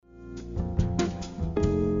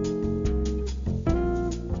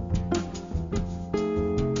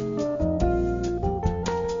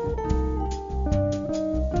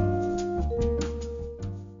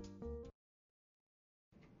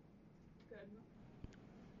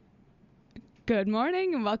Good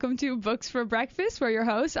morning and welcome to Books for Breakfast. We're your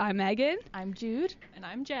hosts. I'm Megan. I'm Jude. And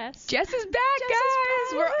I'm Jess. Jess is back,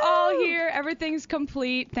 guys. We're all here. Everything's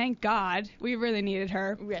complete. Thank God. We really needed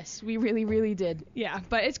her. Yes, we really, really did. Yeah,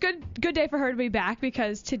 but it's good day for her to be back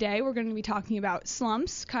because today we're going to be talking about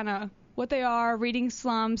slumps, kind of what they are, reading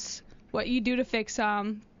slumps, what you do to fix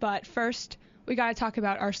them. But first, we got to talk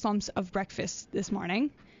about our slumps of breakfast this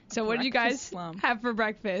morning. So what did you guys have for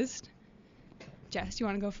breakfast? Jess, you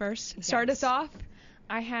want to go first? Yes. Start us off.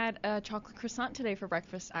 I had a chocolate croissant today for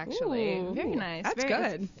breakfast, actually. Ooh, very nice. That's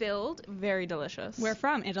good. Filled, very delicious. Where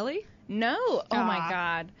from? Italy? No. Oh, my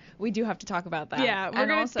God. We do have to talk about that. Yeah, we're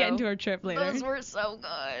going to get into our trip later. Those were so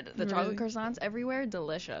good. The chocolate croissants everywhere,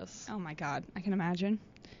 delicious. Oh, my God. I can imagine.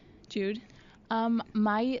 Jude?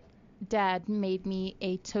 My dad made me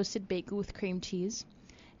a toasted bagel with cream cheese,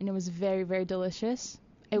 and it was very, very delicious.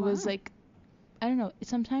 It was like, I don't know,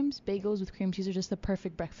 sometimes bagels with cream cheese are just the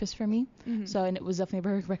perfect breakfast for me. Mm-hmm. So, and it was definitely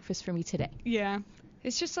a perfect breakfast for me today. Yeah.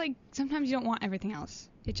 It's just like, sometimes you don't want everything else.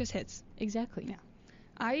 It just hits. Exactly. Yeah.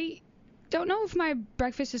 I don't know if my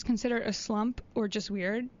breakfast is considered a slump or just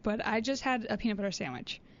weird, but I just had a peanut butter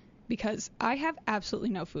sandwich because I have absolutely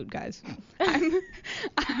no food, guys.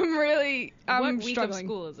 I'm really what week struggling. Of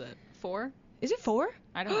school is it? 4? Is it 4?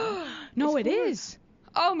 I don't know. No, it is.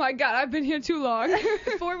 Oh my God, I've been here too long.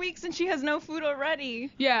 4 weeks and she has no food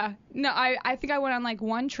already. Yeah. No, I think I went on like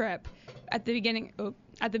one trip at the beginning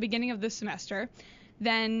of the semester.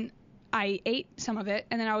 Then I ate some of it,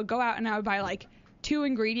 and then I would go out and I would buy like 2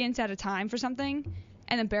 ingredients at a time for something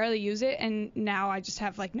and then barely use it, and now I just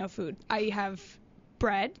have like no food. I have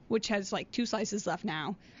bread, which has like 2 slices left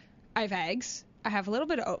now. I have eggs. I have a little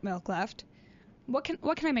bit of oat milk left. What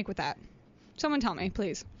can I make with that? Someone tell me,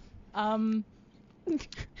 please. Oatmeal?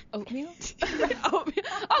 Oatmeal?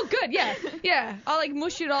 Oh, good, yeah. I'll like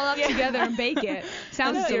mush it all up together and bake it.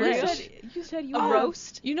 Sounds delicious. You said you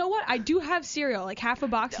roast? You know what? I do have cereal, like half a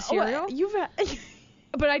box of cereal.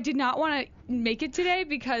 But I did not want to make it today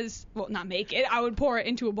because, well, not make it. I would pour it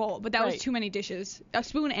into a bowl, but that was too many dishes. A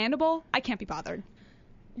spoon and a bowl? I can't be bothered.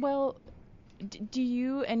 Well, do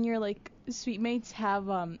you and your like sweet mates have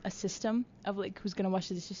a system of like who's gonna wash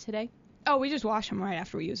the dishes today? Oh, we just wash them right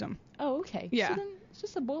after we use them. Oh, okay. Yeah. So then it's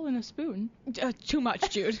just a bowl and a spoon. Too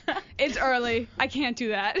much, Jude. It's early. I can't do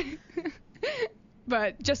that.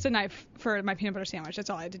 But just a knife for my peanut butter sandwich.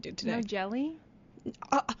 That's all I had to do today. No jelly?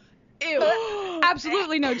 Ew.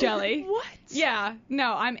 Absolutely no jelly. What? Yeah.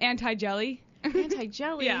 No, I'm anti-jelly.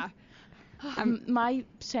 Anti-jelly? Yeah. My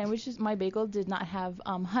sandwiches, my bagel did not have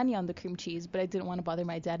honey on the cream cheese, but I didn't want to bother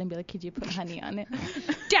my dad and be like, could you put honey on it?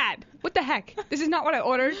 Dad, what the heck? This is not what I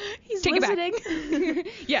ordered. He's take listening. It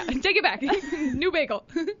back. Yeah, take it back. New bagel.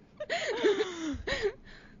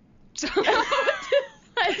 So,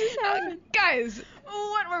 guys.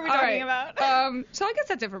 What were we talking about? So I guess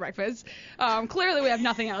that's it for breakfast. Clearly we have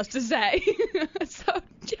nothing else to say. So,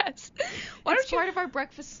 Jess, it's part of our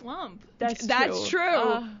breakfast slump. That's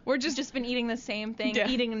true. We're just been eating the same thing,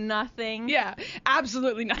 eating nothing. Yeah,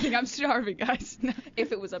 absolutely nothing. I'm starving, guys.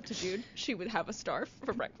 If it was up to Jude, she would have a starf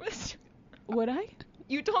for breakfast. Would I?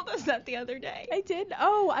 You told us that the other day. I did.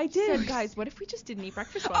 Oh, I did. Said, guys, what if we just didn't eat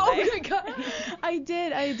breakfast one day? Oh my God. I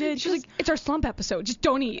did. She's like, it's our slump episode. Just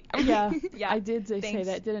don't eat. Yeah, I did say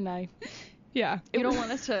that, didn't I? Yeah. You don't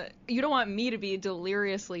want me to be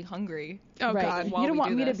deliriously hungry. Oh, right. God. You don't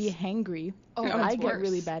want me to be hangry. Oh, I get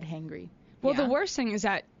really bad hangry. Well, the worst thing is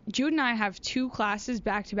that Jude and I have 2 classes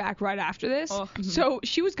back to back right after this. Oh. Mm-hmm. So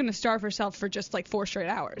she was going to starve herself for just like 4 straight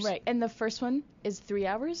hours. Right. And the first one is 3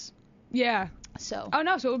 hours. Yeah. So. Oh,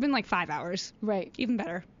 no. So it would have been like 5 hours. Right. Even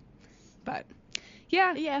better. But,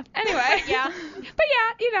 yeah. Yeah. Anyway. Yeah. But,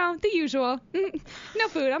 yeah, the usual. No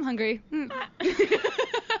food. I'm hungry.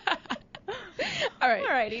 All right.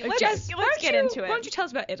 Alrighty. Let's get into it. Why don't you tell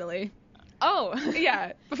us about Italy? Oh.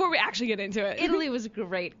 Yeah. Before we actually get into it. Italy was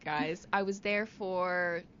great, guys. I was there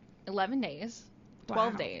for 11 days.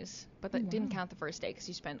 12 days. But that didn't count the first day because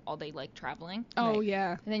you spent all day, like, traveling. Oh, right.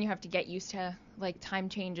 Yeah. And then you have to get used to, like, time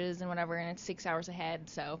changes and whatever, and it's 6 hours ahead,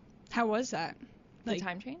 so. How was that? The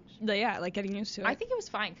time change? Yeah, like getting used to it. I think it was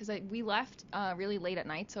fine because we left really late at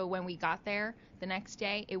night, so when we got there the next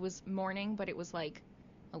day, it was morning, but it was, like,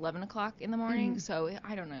 11 o'clock in the morning, so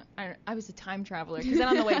I don't know. I was a time traveler because then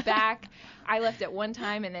on the way back, I left at one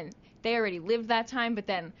time, and then they already lived that time, but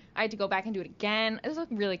then I had to go back and do it again. It was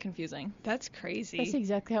really confusing. That's crazy. That's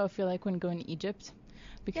exactly how I feel like when going to Egypt.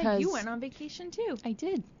 Because you went on vacation too. I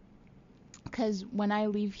did. Because when I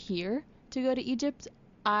leave here to go to Egypt,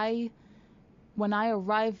 when I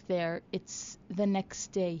arrive there, it's the next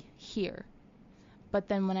day here. But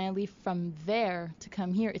then when I leave from there to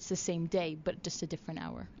come here, it's the same day, but just a different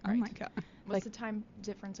hour. Oh my god. What's the time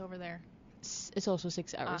difference over there? It's also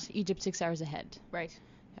 6 hours. Egypt 6 hours ahead. Right.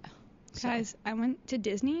 Yeah. Guys, I went to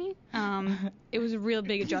Disney. It was a real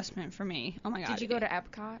big adjustment for me. Oh my god. Did you go to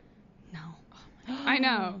Epcot? No. I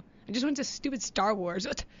know. I just went to stupid Star Wars.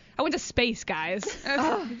 I went to space, guys.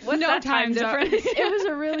 What's no that time difference. It was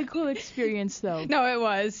a really cool experience, though. No, it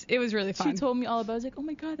was. It was really fun. She told me all about it. I was like, oh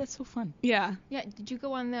my god, that's so fun. Yeah. Yeah. Did you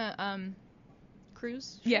go on the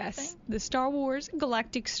cruise? Yes. Thing? The Star Wars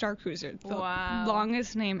Galactic Star Cruiser. The Wow.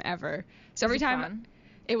 longest name ever. So every time Fun?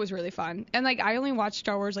 it was really fun. And like I only watched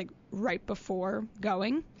Star Wars like right before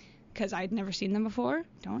going because I'd never seen them before.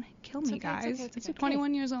 Don't kill me, okay, guys. it's It's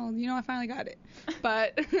 21 years old. You know, I finally got it.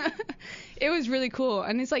 But it was really cool.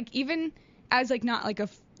 And it's like even as like not like a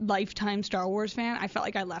lifetime Star Wars fan, I felt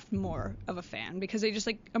like I left more of a fan because they just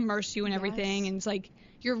like immerse you in everything, and it's like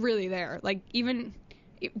you're really there. Like even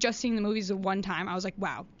just seeing the movies the one time, I was like,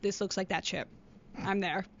 wow, this looks like that ship. I'm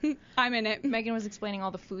there. I'm in it. Megan was explaining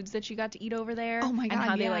all the foods that she got to eat over there. Oh my God, And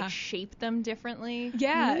how they yeah. like shape them differently.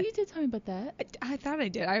 Yeah. You did tell me about that. I thought I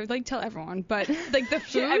did. I would like tell everyone, but like the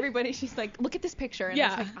food. Everybody, she's like, look at this picture. And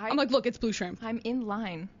Yeah. it's like, I'm like, look, it's blue shrimp. I'm in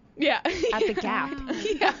line Yeah. at the Gap.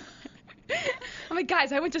 Yeah. I'm like,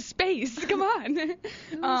 guys, I went to space. Come on.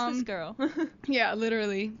 Who's this girl? Yeah,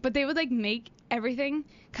 literally. But they would like make everything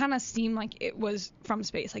kind of seem like it was from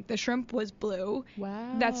space. Like the shrimp was blue.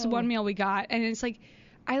 Wow. That's one meal we got, and it's like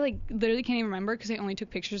I like literally can't even remember because I only took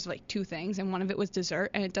pictures of like 2 things, and one of it was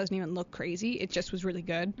dessert, and it doesn't even look crazy. It just was really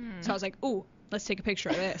good. So I was like, ooh, let's take a picture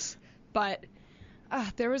of this. But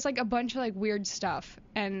there was like a bunch of like weird stuff,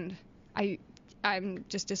 and I'm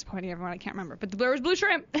just disappointing everyone. I can't remember. But there was blue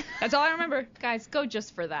shrimp. That's all I remember. Guys, go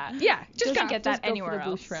just for that. Yeah, just Doesn't go. get that Just go for anywhere the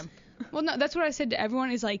blue else. shrimp. Well, no, that's what I said to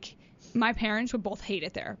everyone is like my parents would both hate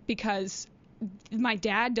it there because my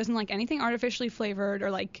dad doesn't like anything artificially flavored or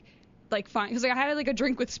like fine because like I had like a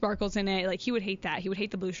drink with sparkles in it. Like he would hate that. He would hate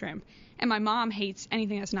the blue shrimp. And my mom hates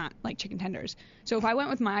anything that's not like chicken tenders. So if I went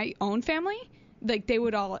with my own family, like they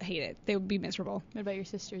would all hate it. They would be miserable. What about your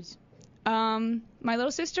sisters? My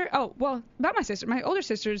little sister. Oh, well, about my sister. My older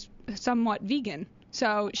sister's somewhat vegan,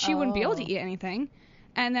 so she wouldn't be able to eat anything.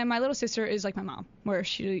 And then my little sister is like my mom, where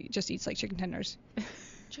she just eats like chicken tenders.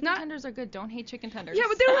 Chicken tenders are good. Don't hate chicken tenders. Yeah,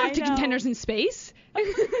 but they don't I have chicken know. tenders in space.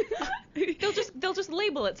 they'll just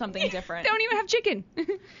label it something different. They don't even have chicken.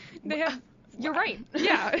 They have. You're right.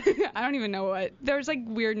 Yeah, I don't even know what. There's like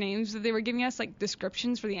weird names that they were giving us, like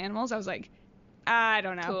descriptions for the animals. I was like, I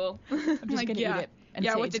don't know. Cool. I'm just like, gonna yeah. eat it. And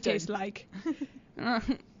Yeah, say what's it's it taste good. like?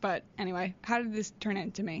 But anyway, how did this turn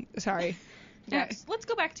into me? Sorry. Let's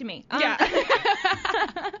go back to me. Yeah.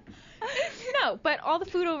 No, but all the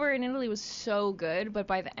food over in Italy was so good. But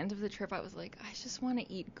by the end of the trip, I was like, I just want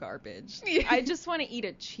to eat garbage. Yeah. I just want to eat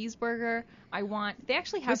a cheeseburger. They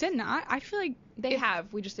actually have. Was it not? I feel like They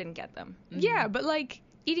have. We just didn't get them. Yeah, but like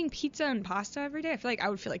eating pizza and pasta every day, I feel like I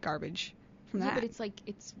would feel like garbage from Yeah, that. but it's like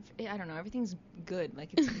I don't know. Everything's good. Like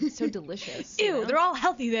it's so delicious. you Ew, know? they're all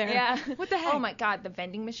healthy there. Yeah. What the heck? Oh my god, the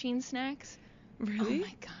vending machine snacks. Really? Oh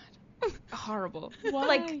my god. Horrible. Why?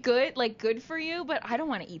 Like good for you, but I don't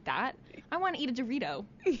want to eat that. I want to eat a Dorito.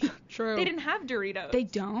 True. They didn't have Doritos. They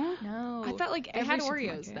don't? No. I thought like they every had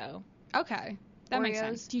Oreos supermarket. though. Okay. That makes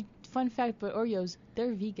Oreos. sense. Fun fact about Oreos,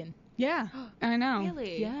 they're vegan. Yeah. I know.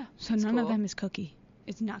 Really? Yeah. So That's none of cool. them is cookie.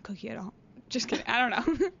 It's not cookie at all. Just kidding. I don't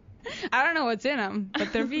know. I don't know what's in them,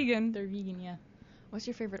 but they're vegan. They're vegan, yeah. What's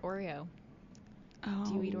your favorite Oreo? Oh.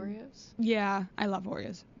 Do you eat Oreos? Yeah, I love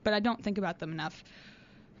Oreos, but I don't think about them enough.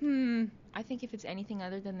 I think if it's anything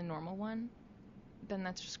other than the normal one, then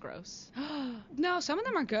that's just gross. No, some of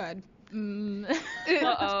them are good.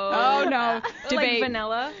 Uh-oh. Oh no. Like Debate.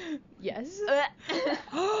 vanilla? Yes.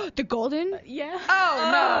 The golden? Yeah. Oh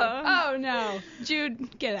no. Oh no.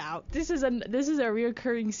 Jude, get out. This is a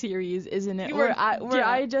reoccurring series, isn't it? You Where were-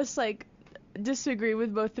 I just like disagree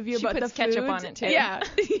with both of you She about puts the ketchup foods. on it, too. Yeah.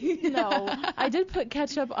 No, I did put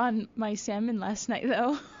ketchup on my salmon last night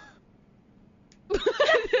though.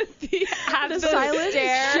 the silent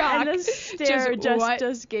stare. and the stare what?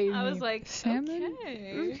 just gave me. I was like, Salmon?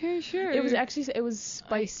 okay. Okay, sure. It was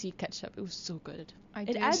spicy ketchup. It was so good.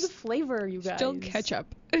 It adds a flavor, you guys. Still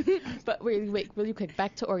ketchup. But wait, really quick.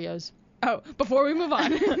 Back to Oreos. Oh, before we move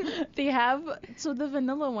on. The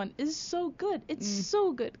vanilla one is so good. It's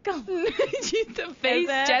so good. Go. The face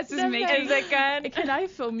it? Jess is making. Is it good? Can I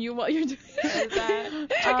film you while you're doing Check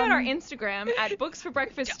out our Instagram at Books for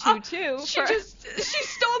Breakfast 22. She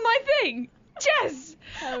stole my thing. Jess.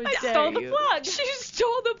 How I dare stole the you. plug. She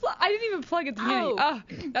stole the plug. I didn't even plug at the beginning. Oh.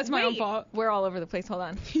 That's my own Wait, fault. We're all over the place. Hold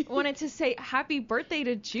on. Wanted to say happy birthday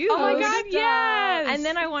to Jude. Oh my Oh, God, stop. yes. And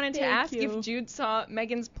then I wanted to Thank ask you. if Jude saw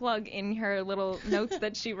Megan's plug in her little notes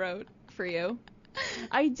that she wrote for you.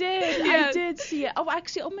 I did. Yeah. I did see it. Oh,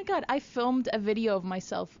 actually, oh my God. I filmed a video of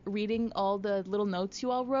myself reading all the little notes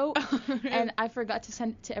you all wrote, and I forgot to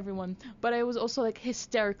send it to everyone. But I was also like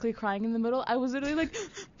hysterically crying in the middle. I was literally like,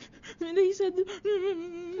 and he said,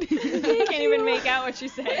 You can't even make out what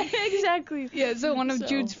she's saying. Exactly. Yeah, so one of So-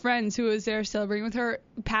 Jude's friends who was there celebrating with her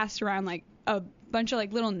passed around like a bunch of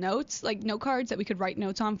like little notes, like note cards that we could write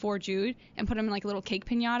notes on for Jude and put them in like a little cake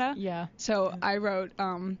piñata. Yeah. So I wrote,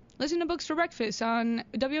 listen to Books for Breakfast on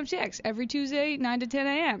WMCX every Tuesday, 9 to 10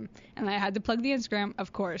 a.m. And I had to plug the Instagram,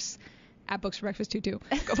 of course, at Books for Breakfast 22.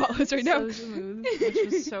 Go follow us right now. So smooth. Which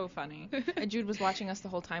was so funny. Jude was watching us the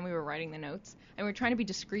whole time we were writing the notes, and we were trying to be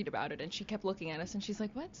discreet about it, and she kept looking at us, and she's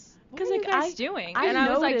like, what 'Cause, are you like, guys I- doing? I And I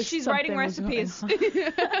was like, noticed she's writing something was going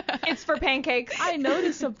recipes. on. It's for pancakes. I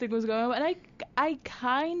noticed something was going on, and I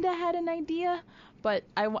kind of had an idea, but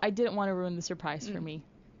I didn't want to ruin the surprise for me.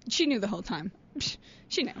 She knew the whole time.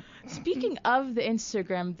 She knew. Speaking of the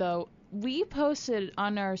Instagram, though, we posted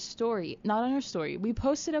on our story, not on our story, we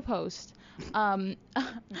posted a post.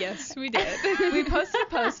 Yes, we did. We posted a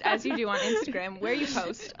post, as you do on Instagram, where you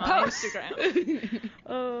post on Instagram.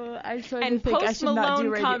 I'm starting And to think I Post should not do Malone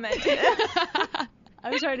radio. commented.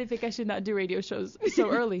 I'm starting to think I should not do radio shows so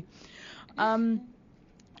early.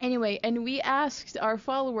 Anyway, and we asked our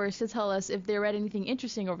followers to tell us if they read anything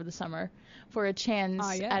interesting over the summer for a chance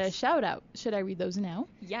Yes. at a shout out. Should I read those now?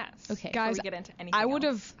 Yes. Okay. Before Guys, we get into anything I would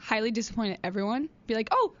else. have highly disappointed everyone. Be like,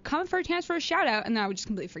 oh, comment for a chance for a shout out, and then I would just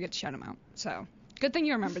completely forget to shout them out. So good thing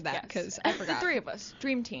you remembered that, Yes. because I forgot. The three of us.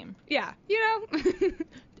 Dream team. Yeah, you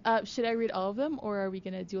know. Should I read all of them, or are we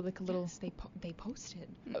gonna do like a little? Yes, they posted.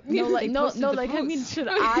 No, like They no, posted the like I mean, post. should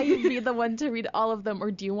I be the one to read all of them, or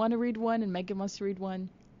do you want to read one and Megan wants to read one?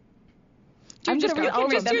 I'm Just gonna go. read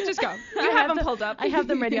all of them. Just go. You have them pulled up. I have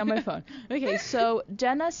them ready on my phone. Okay, so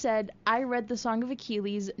Jenna said, I read The Song of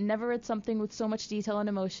Achilles, never read something with so much detail and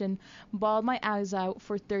emotion, bawled my eyes out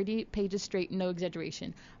for 30 pages straight, no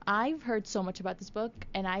exaggeration. I've heard so much about this book,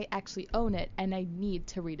 and I actually own it, and I need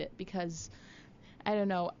to read it because, I don't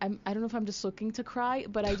know, I don't know if I'm just looking to cry,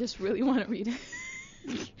 but I just really want to read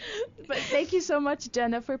it. But thank you so much,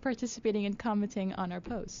 Jenna, for participating and commenting on our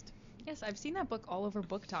post. Yes, I've seen that book all over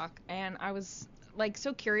Book Talk, and I was like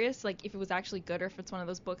so curious, like if it was actually good or if it's one of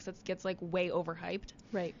those books that gets like way overhyped.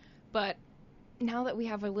 Right. But now that we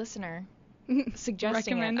have a listener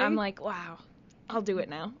suggesting it, Recommending? I'm like, wow, I'll do it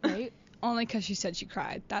now. Right? Only because she said she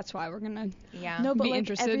cried. That's why we're gonna. Yeah. No, but be like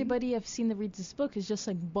interested. everybody I've seen that reads this book is just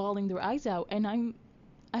like bawling their eyes out, and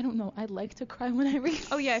I don't know, I like to cry when I read.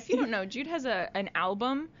 Oh yeah, if you don't know, Jude has an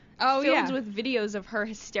album Oh filled yeah. with videos of her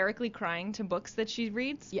hysterically crying to books that she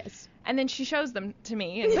reads, Yes. and then she shows them to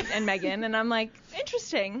me and Megan, and I'm like,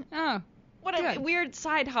 interesting. Oh. What a Good. weird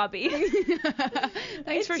side hobby.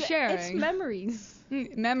 Thanks for sharing. It's memories.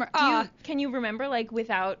 Can you remember like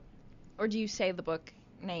without, or do you say the book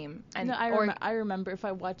name? And No, or, I remember if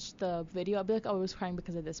I watched the video, I'll be like, oh, I was crying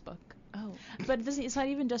because of this book. Oh. But it's not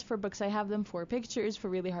even just for books. I have them for pictures, for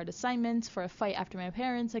really hard assignments, for a fight after my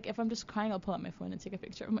parents. Like, if I'm just crying, I'll pull out my phone and take a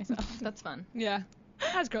picture of myself. That's fun. Yeah.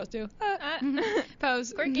 As girls do.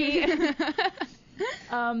 Pose. Quirky.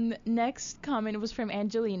 Next comment was from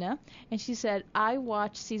Angelina, and she said, I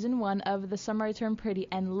watched season 1 of The Summer I Turned Pretty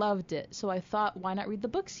and loved it, so I thought, why not read the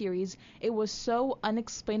book series? It was so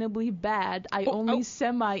unexplainably bad, I only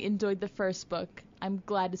semi-enjoyed the first book. I'm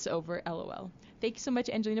glad it's over, LOL. Thank you so much,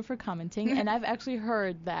 Angelina, for commenting, and I've actually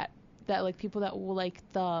heard that like people that will like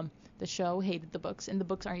the show hated the books, and the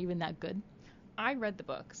books aren't even that good. I read the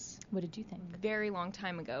books What did you think? very long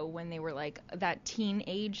time ago when they were like that teen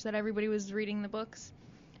age that everybody was reading the books,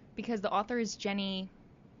 because the author is Jenny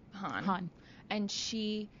Han. And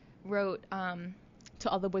she wrote To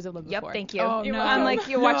All the Boys I've Loved Yep, Before. thank you. Oh, no. I'm like,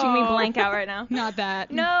 you're watching me No. blank out right now. Not that.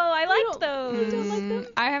 No, I liked You those. don't like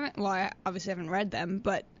them? I haven't. Well, I obviously haven't read them,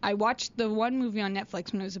 but I watched the one movie on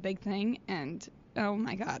Netflix when it was a big thing, and oh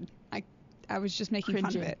my god, I was just making fun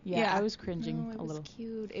of Cringing. it. Yeah, I was cringing No, it a was little.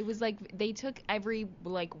 cute. It was like they took every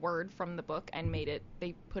like word from the book and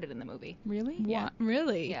they put it in the movie. Really? Yeah.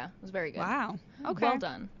 Really? Yeah, it was very good. Wow. Okay. Well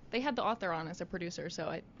done. They had the author on as a producer,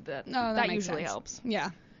 so that That makes usually sense. helps. Yeah.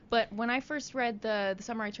 But when I first read the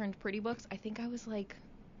Summer I Turned Pretty books, I think I was like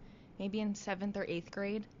maybe in 7th or 8th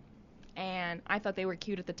grade. And I thought they were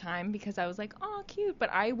cute at the time because I was like, oh, cute. But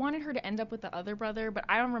I wanted her to end up with the other brother, but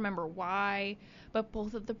I don't remember why. But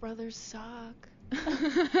both of the brothers suck.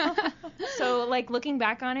 So, like, looking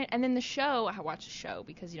back on it, and then the show, I watched the show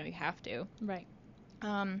because, you have to. Right.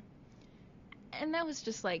 And that was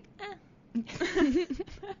just like,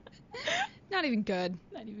 Not even good.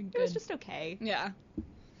 Not even it good. was just okay. Yeah.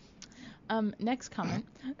 Next comment.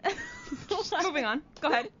 Moving on. Go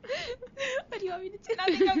ahead. What do you want me to do?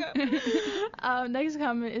 Nothing, go. Next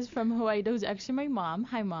comment is from Hawaii, who's actually my mom.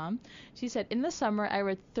 Hi, Mom. She said, in the summer, I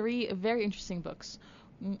read 3 very interesting books.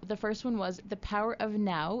 The first one was The Power of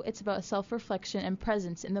Now. It's about self-reflection and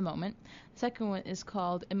presence in the moment. The second one is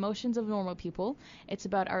called Emotions of Normal People. It's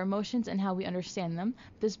about our emotions and how we understand them.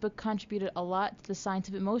 This book contributed a lot to the science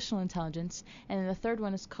of emotional intelligence. And then the third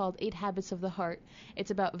one is called 8 Habits of the Heart.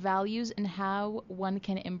 It's about values and how one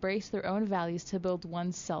can embrace their own values to build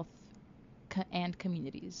one's self and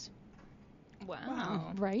communities.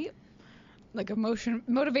 Wow. Right? Like a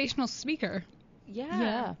motivational speaker.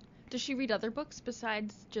 Yeah. Does she read other books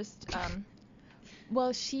besides just,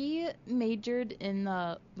 Well, she majored in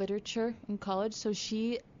literature in college, so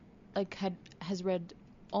she has read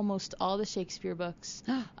almost all the Shakespeare books.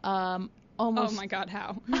 Almost. Oh my God,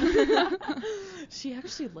 how? She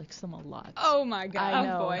actually likes them a lot. Oh my God. I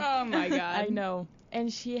know. Oh boy. Oh my God. I know. And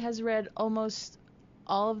she has read almost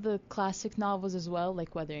all of the classic novels as well,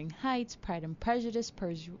 like Wuthering Heights, Pride and Prejudice,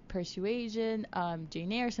 Persuasion,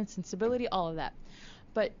 Jane Eyre, Sense and Sensibility, all of that.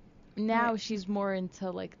 But now she's more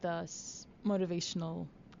into like the motivational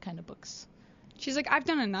kind of books. She's like, I've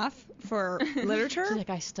done enough for literature. She's like,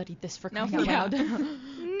 I studied this for Now crying out for loud.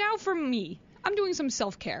 Now for me. I'm doing some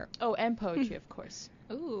self-care. Oh, and poetry, of course.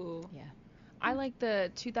 Ooh. Yeah. I like the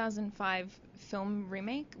 2005 film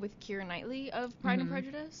remake with Keira Knightley of Pride and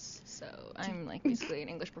Prejudice. So I'm like basically an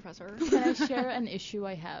English professor. Can I share an issue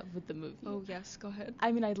I have with the movie? Oh yes, go ahead.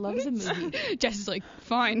 I mean, I love the movie. Jess is like,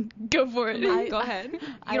 fine, go for it. Go ahead.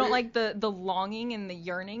 You don't like the longing and the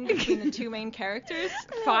yearning between the two main characters?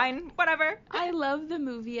 Fine, whatever. I love the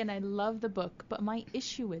movie and I love the book, but my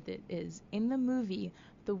issue with it is in the movie,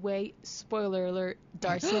 the way, spoiler alert,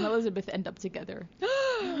 Darcy and Elizabeth end up together.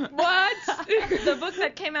 What? The book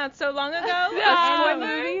that came out so long ago? And the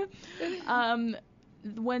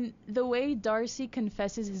movie, when the way Darcy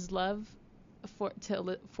confesses his love confess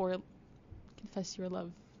your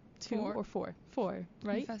love to four,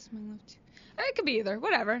 right? Confess my love to. It could be either.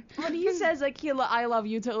 Whatever. When he says like I love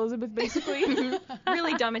you to Elizabeth, basically.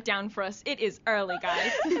 Really dumb it down for us. It is early,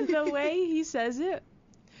 guys. The way he says it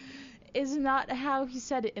is not how he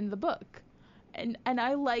said it in the book, and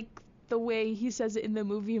I like the way he says it in the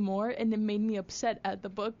movie more, and it made me upset at the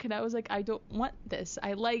book, and I was like, I don't want this.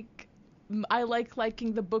 I like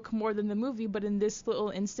liking the book more than the movie, but in this little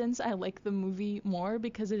instance, I like the movie more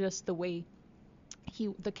because of just the way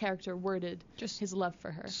the character worded just his love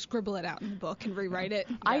for her. Scribble it out in the book and rewrite it.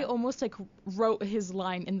 I almost like wrote his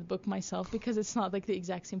line in the book myself because it's not like the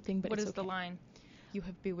exact same thing, but what it's is the okay. line? You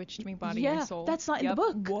have bewitched me, body and soul. Yeah, that's not in the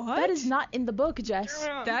book. What? That is not in the book, Jess.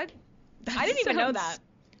 That I didn't even know sounds that.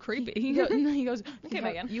 Creepy. He goes, Okay,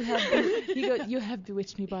 Megan. you have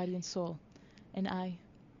bewitched me, body and soul, and I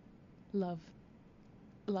love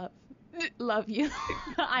you.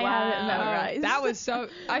 I have it memorized. That was so.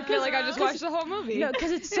 I feel like I just watched the whole movie. No,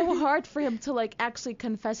 because it's so hard for him to like actually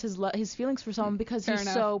confess his feelings for someone because Fair he's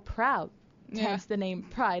enough. so proud. Yeah. Hence the name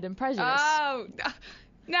Pride and Prejudice. Oh,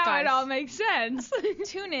 now Guys. it all makes sense.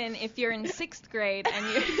 Tune in if you're in 6th grade and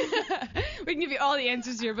you... We can give you all the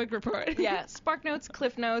answers to your book report. Yeah, Spark Notes,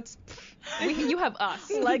 Cliff Notes. You have us.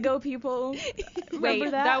 Lego people. Remember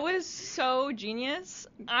Wait, that? that was so genius.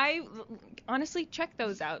 I honestly check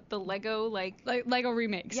those out. The Lego Like Lego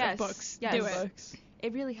remakes Yes, of books. yes. Do it. Books.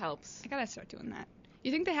 it really helps. I gotta start doing that.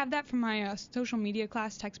 You think they have that from my social media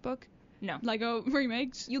class textbook? No, Lego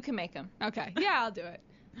remakes? you can make them. Okay. Yeah, I'll do it.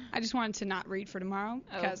 I just wanted to not read for tomorrow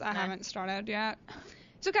because I nah. haven't started yet.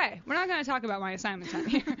 It's okay. We're not going to talk about my assignments on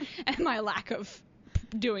here and my lack of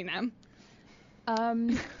doing them.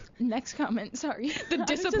 Next comment. Sorry. The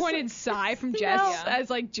disappointed sigh from Jess No.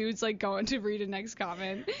 as like Jude's like going to read a next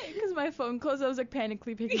comment. Because my phone closed, I was like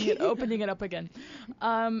panically picking it, opening it up again.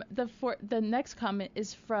 The next comment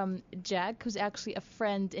is from Jack, who's actually a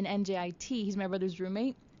friend in NJIT. He's my brother's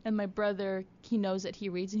roommate, and my brother, he knows that he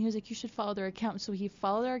reads, and he was like, you should follow their account. So he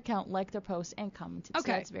followed their account, liked their post, and commented.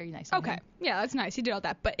 Okay. So that's very nice. of Okay. him. Yeah, that's nice. He did all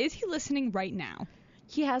that. But is he listening right now?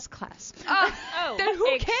 He has class. Oh, Then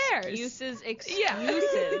who cares? Excuses. Yeah.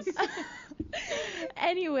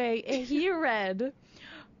 Anyway, he read,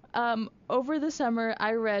 over the summer,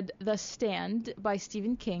 I read The Stand by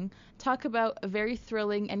Stephen King. Talk about a very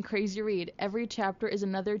thrilling and crazy read. Every chapter is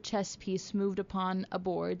another chess piece moved upon a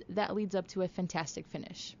board that leads up to a fantastic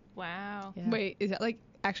finish. Wow. Yeah. Wait, is that like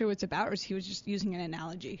actually what it's about, or is he was just using an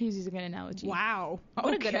analogy? He's using an analogy. Wow.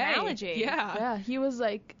 What a good analogy. Yeah. Yeah, he was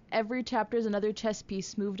like, every chapter is another chess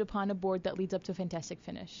piece moved upon a board that leads up to a fantastic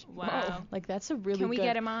finish. Wow. Like, that's a really Can we good...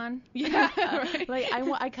 get him on? Yeah. Right. Like,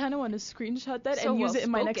 I kind of want to screenshot that So and use it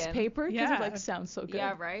in my next well-spoken. paper, because Yeah. it, like, sounds so good.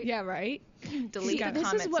 Yeah, right? Yeah, right. Delete the This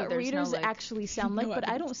comments is what so there's readers no, like... actually sound like, no but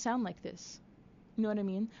I evidence. don't sound like this. You know what I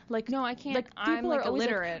mean? Like, No, I can't. like, I'm people like are always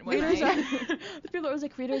illiterate like, when readers I... are, people are always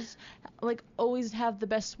like, readers, like, always have the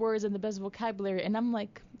best words and the best vocabulary, and I'm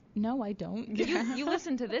like, no, I don't. You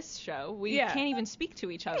listen to this show. We Yeah. can't even speak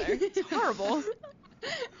to each other. It's horrible.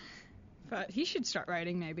 But he should start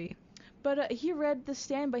writing, maybe. But he read The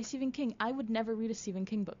Stand by Stephen King. I would never read a Stephen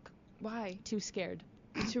King book. Why? Too scared.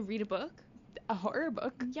 To read a book? A horror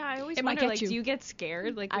book? Yeah, I always It might wonder, get like, you. do you get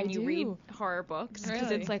scared, like, when I you read do. horror books? Because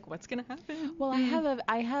Really? it's like, what's gonna happen? Well,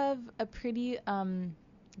 I have a pretty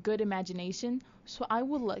good imagination, so I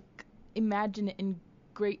will like imagine it in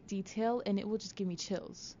great detail, and it will just give me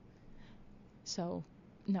chills. So,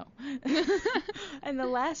 no. And the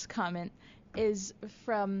last comment is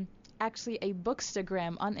from actually a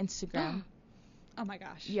bookstagram on Instagram. Oh my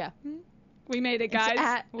gosh. Yeah. We made it, It's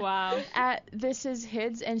guys. Wow. At This Is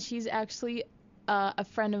Hids, and she's actually a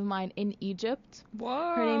friend of mine in Egypt.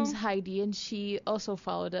 Whoa. Her name's Heidi, and she also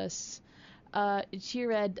followed us. She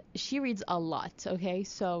reads a lot, okay?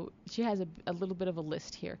 So she has a little bit of a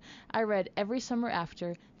list here. I read Every Summer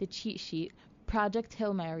After, The Cheat Sheet, Project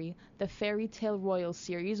Hail Mary, the Fairy Tale Royal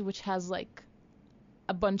series, which has like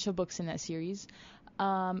a bunch of books in that series,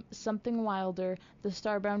 Something Wilder, the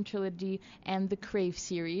Starbound Trilogy, and the Crave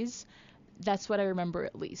series. That's what I remember,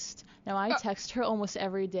 at least. Now, I text her almost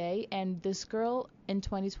every day, and this girl in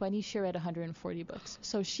 2020, she read 140 books.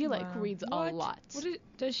 So she, like, Wow. reads What? a lot.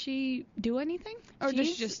 Does she do anything? Or does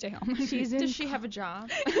she She's- just stay home? She's in Does she have a job?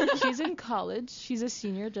 she's in college. She's a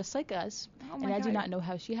senior, just like us. Oh And my I do God. not know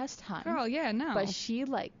how she has time. Girl, yeah, no. But she,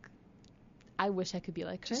 like, I wish I could be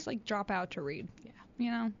like her. just like drop out to read. Yeah.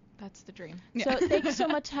 You know? That's the dream. Yeah. So thank you so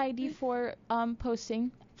much, Heidi, for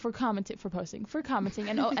commenting,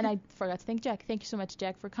 and and I forgot to thank Jack. Thank you so much,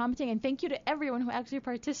 Jack, for commenting, and thank you to everyone who actually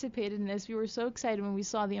participated in this. We were so excited when we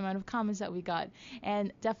saw the amount of comments that we got,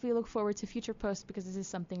 and definitely look forward to future posts because this is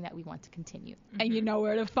something that we want to continue. And you know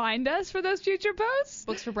where to find us for those future posts?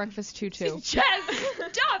 Books for Breakfast 2-2. Jess,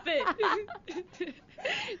 stop it!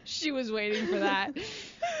 She was waiting for that.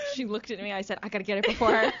 She looked at me. I said, I gotta get it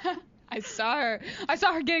before her. I saw her. I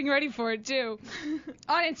saw her getting ready for it too.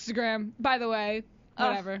 On Instagram, by the way.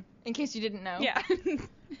 Whatever. In case you didn't know. Yeah.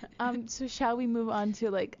 So shall we move on to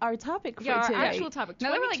like our topic for Yeah, our today? actual topic.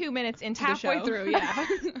 Now that we're, like, 22 minutes into the show. Halfway through, yeah.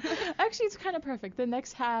 Actually, it's kind of perfect. The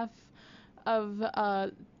next half of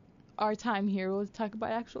our time here, we'll talk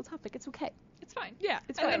about actual topic. It's okay. It's fine. Yeah.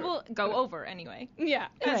 And then we'll go over anyway. Yeah,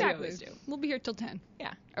 As we exactly. always do. We'll be here till 10.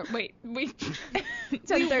 Yeah. Or wait, we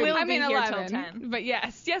 10:30. will I be mean here 11. till 10. But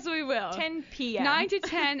yes, we will. 10 p.m. 9 to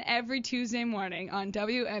 10 every Tuesday morning on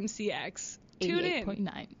WMCX. Tune in.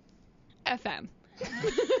 88.9. FM.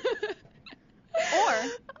 Or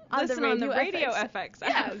On the listen on the Radio Radio FX. FX.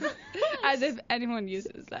 Yes. As if anyone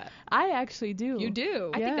uses that. I actually do. You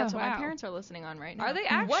do. I think that's Yeah. what Wow. my parents are listening on right now. Are they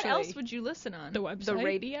What actually? else would you listen on? The website? The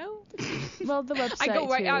radio? Well, the website I go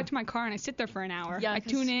right too. out to my car and I sit there for an hour. Yeah, I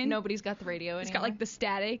 'cause tune in. Nobody's got the radio anymore. It's got like the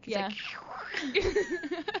static. It's Yeah. like You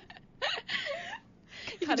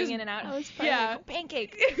cutting just- in and out. that was fun. Yeah.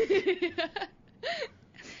 Pancake.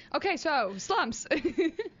 Okay, so slumps.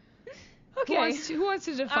 Okay. Who wants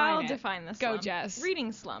to define I'll it? define this. Go, slump. Jess.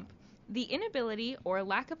 Reading slump. The inability or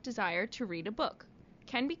lack of desire to read a book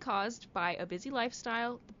can be caused by a busy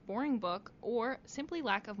lifestyle, boring book, or simply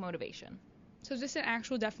lack of motivation. So is this an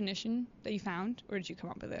actual definition that you found, or did you come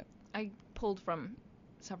up with it? I pulled from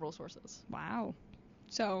several sources. Wow.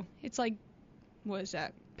 So it's like, what is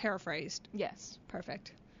that? Paraphrased. Yes.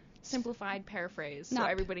 Perfect. Simplified paraphrase, so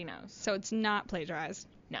Not- everybody knows. So it's not plagiarized.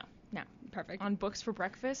 No. Perfect. On Books for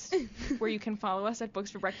Breakfast, where you can follow us at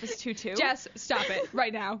Books for Breakfast 22. Jess, stop it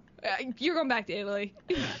right now. You're going back to Italy.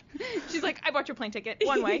 She's like, I bought your plane ticket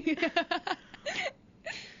one way.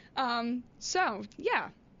 So yeah,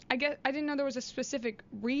 I guess I didn't know there was a specific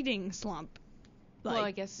reading slump. Well,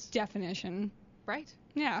 I guess definition. right.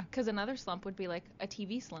 Yeah. Because another slump would be like a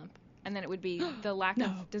TV slump, and then it would be the lack No.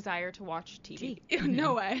 of desire to watch TV.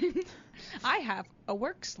 No way. I have a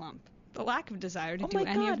work slump. The lack of desire to Oh do my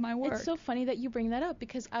any God. of my work. It's so funny that you bring that up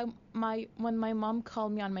because when my mom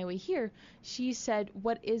called me on my way here, she said,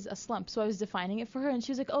 "What is a slump?" So I was defining it for her, and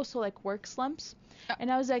she was like, "Oh, so like work slumps?"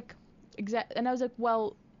 And I was like,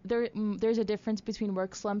 "Well, there's a difference between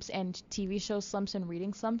work slumps and TV show slumps and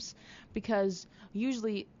reading slumps, because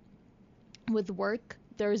usually with work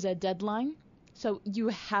there's a deadline, so you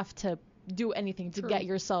have to do anything to get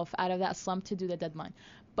yourself out of that slump to do the deadline.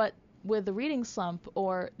 But with the reading slump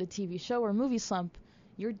or the TV show or movie slump,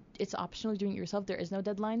 it's optional doing it yourself. There is no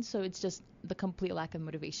deadline, so it's just the complete lack of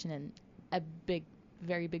motivation and a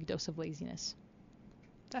very big dose of laziness.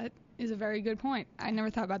 That is a very good point. I never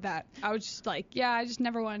thought about that. I was just like, yeah, I just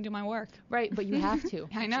never want to do my work. Right, but you have to.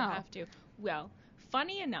 I know. You have to. Well,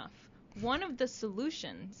 funny enough, one of the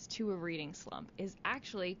solutions to a reading slump is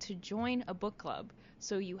actually to join a book club,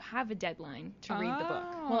 so you have a deadline to read the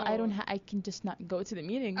book. Well, I can just not go to the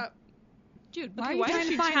meeting. Jude, Okay, why are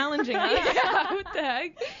you challenging us? Yeah, what the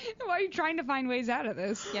heck? Why are you trying to find ways out of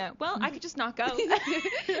this? Yeah, well, I could just not go.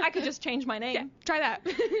 I could just change my name. Yeah, try that.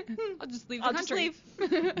 I'll just leave the country.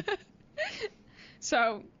 Just leave.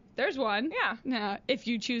 So, there's one. Yeah. Now, if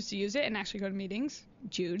you choose to use it and actually go to meetings,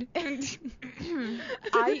 Jude.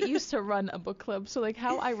 I used to run a book club, so like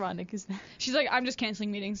how ironic is that? She's like, I'm just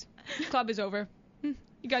canceling meetings. Club is over. You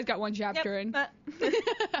guys got one chapter in. All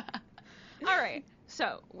right.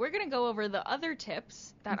 So, we're going to go over the other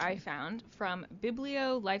tips that I found from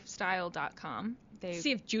bibliolifestyle.com.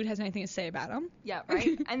 See if Jude has anything to say about them. Yeah,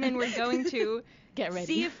 right? And then we're going to Get ready.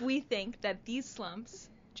 see if we think that these slumps,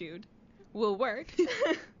 Jude, will work.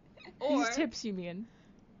 Or These tips, you mean?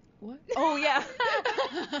 What? Oh, yeah.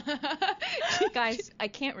 Guys, I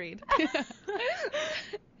can't read.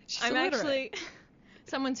 I'm actually...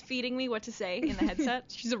 Someone's feeding me what to say in the headset.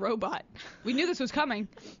 She's a robot. We knew this was coming.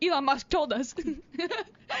 Elon Musk told us.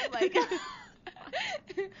 Like,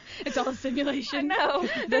 it's all a simulation. I know.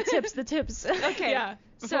 The tips. Okay. Yeah.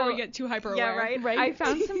 Before we get too hyper aware. Yeah, right. I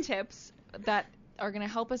found some tips that are going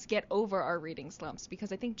to help us get over our reading slumps,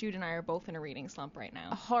 because I think Jude and I are both in a reading slump right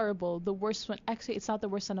now. Horrible. The worst one. Actually, it's not the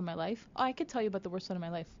worst one of my life. Oh, I could tell you about the worst one of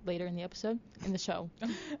my life later in the episode, in the show.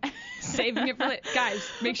 Saving it for guys,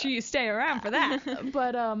 make sure you stay around for that.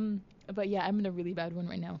 But yeah, I'm in a really bad one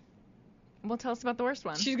right now. Well, tell us about the worst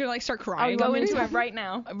one. She's going to like start crying. I'll go into it right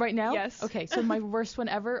now. Right now? Yes. Okay, so my worst one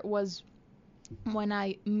ever was when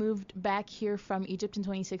I moved back here from Egypt in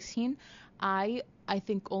 2016. I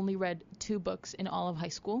think only read 2 books in all of high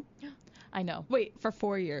school. I know. Wait, for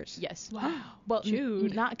 4 years? Yes. Wow. Well,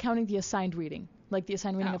 Jude. not counting the assigned reading. Like the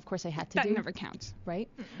assigned reading, of course, I had to that do. That never counts. Right?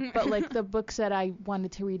 But like the books that I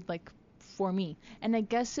wanted to read, like for me. And I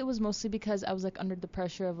guess it was mostly because I was like under the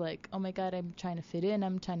pressure of like, oh my God, I'm trying to fit in,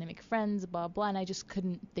 I'm trying to make friends, blah blah, and I just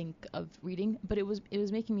couldn't think of reading. But it was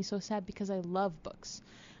making me so sad because I love books.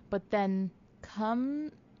 But then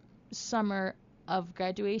come summer of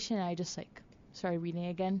graduation, I just like started reading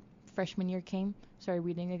again. Freshman year came, started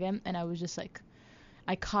reading again, and I was just like,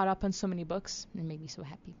 I caught up on so many books and it made me so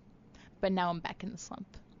happy. But now I'm back in the slump,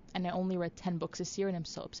 and I only read 10 books this year, and I'm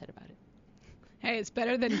so upset about it. Hey, it's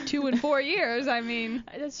better than 2 and 4 years. I mean,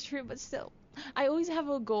 that's true, but still, I always have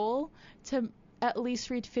a goal to at least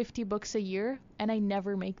read 50 books a year, and I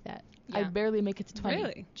never make that. Yeah. I barely make it to 20.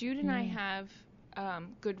 Really? Jude and I have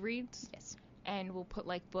Goodreads. Yes. And we'll put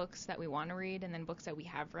like books that we want to read and then books that we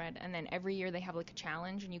have read, and then every year they have like a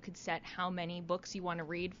challenge, and you could set how many books you want to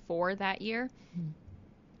read for that year.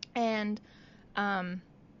 And I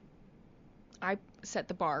set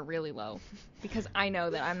the bar really low because I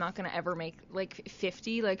know that I'm not going to ever make like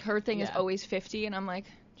 50. Like her thing is always 50, and I'm like,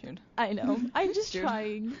 Jude. I know. I'm just Jude.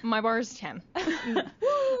 trying. My bar is 10.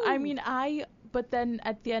 I mean, but then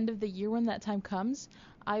at the end of the year when that time comes,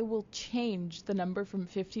 I will change the number from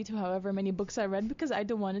 50 to however many books I read because I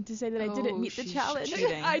don't want it to say that I didn't meet the challenge.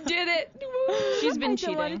 Cheating. I did it. She's been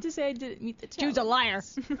cheating. I don't want it to say I didn't meet the challenge. Jude's a liar.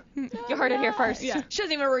 You heard it here first. Yeah. She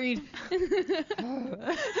doesn't even read.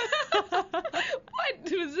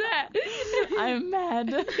 What was that? I'm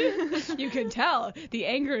mad. You can tell the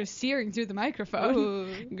anger is searing through the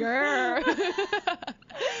microphone. Grr.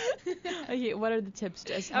 Okay, what are the tips,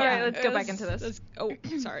 Jess? All right, let's go back into this. Oh,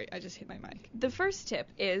 sorry, I just hit my mic. The first tip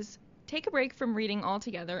is take a break from reading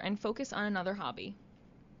altogether and focus on another hobby.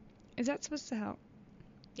 Is that supposed to help?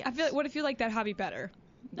 Yes. I feel like, what if you like that hobby better?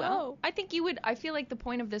 Well, I think you would. I feel like the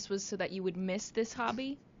point of this was so that you would miss this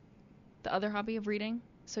hobby, the other hobby of reading.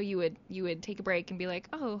 So you would take a break and be like,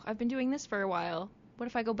 oh, I've been doing this for a while. What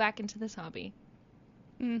if I go back into this hobby?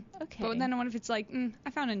 Okay. But then what if it's like,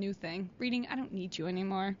 I found a new thing. Reading, I don't need you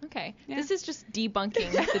anymore. Okay. Yeah. This is just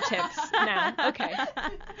debunking the tips now. Okay.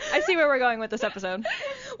 I see where we're going with this episode.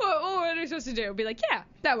 Well, what are we supposed to do? Be like, yeah,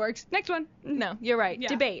 that works. Next one. No, you're right. Yeah.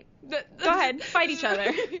 Debate. Go ahead. Fight each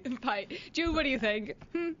other. Fight. Jude, what do you think?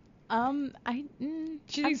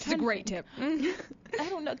 She thinks it's a great tip. I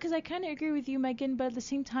don't know, because I kind of agree with you, Megan, but at the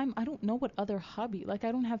same time, I don't know what other hobby. Like,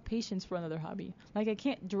 I don't have patience for another hobby. Like, I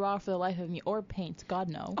can't draw for the life of me or paint. God,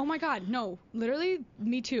 no. Oh my God, no. Literally,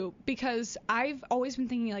 me too. Because I've always been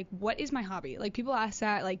thinking, like, what is my hobby? Like, people ask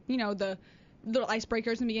that, like, you know, the little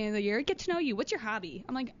icebreakers in the beginning of the year. Get to know you. What's your hobby?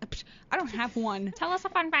 I'm like, I don't have one. Tell us a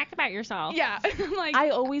fun fact about yourself. Yeah. I'm like, I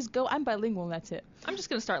always go, I'm bilingual, and that's it. I'm just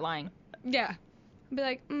gonna start lying. yeah. Be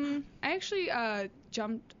like, I actually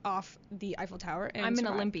jumped off the Eiffel Tower and I'm an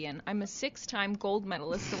survived. Olympian. I'm a 6-time gold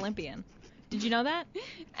medalist Olympian. Did you know that?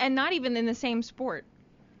 And not even in the same sport.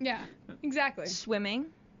 Yeah, exactly. Swimming.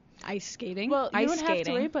 Ice skating. Well, you Ice don't have to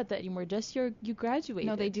skating. worry about that anymore. Just you graduated.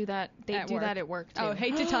 No, they do that. They At do work. that at work too. Oh,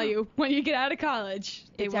 hate to tell you, when you get out of college,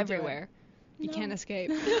 they It's will do it. everywhere. You can't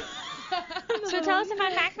escape. So tell us a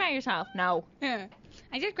fun fact about yourself. No. Yeah.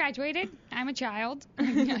 I just graduated. I'm a child.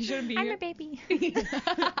 I shouldn't be I'm here. a baby.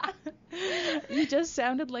 You just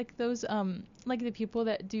sounded like those like the people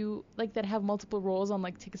that do like that have multiple roles on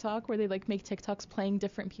like TikTok where they like make TikToks playing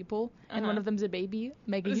different people and one of them's a baby.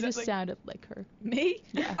 Megan, Is you that just like- sounded like her. Me?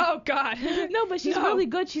 Yeah. Oh God. No, but she's No. really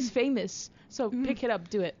good. She's famous. So pick it up,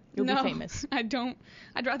 do it. You'll no, be famous. I don't.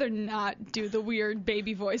 I'd rather not do the weird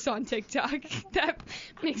baby voice on TikTok. That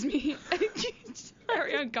makes me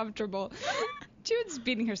very uncomfortable. Jude's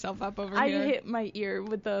beating herself up over I here. hit my ear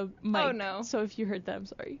with the mic. Oh, no. So if you heard that, I'm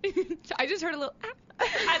sorry. I just heard a little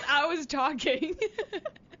and I was talking.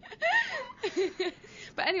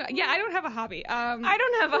 But anyway, yeah, I don't have a hobby. I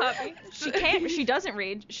don't have a hobby. She can't. She doesn't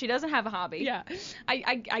read. She doesn't have a hobby. Yeah.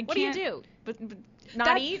 I What do you can't- do? But not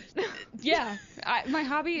That- eat? Yeah. My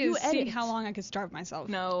hobby You is seeing edit. how long I could starve myself.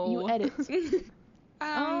 No. You edit.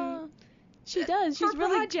 She does. She's for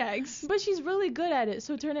really projects. But she's really good at it,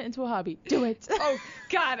 so turn it into a hobby. Do it. Oh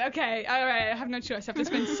God. Okay. All right. I have no choice. I have to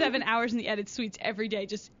spend 7 hours in the edit suites every day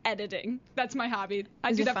just editing. That's my hobby. I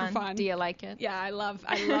Is do it that fun? for fun. Do you like it? Yeah, I love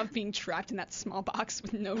being trapped in that small box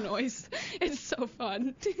with no noise. It's so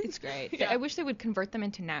fun. It's great. Yeah. I wish they would convert them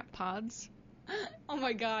into nap pods. Oh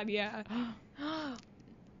my God. Yeah.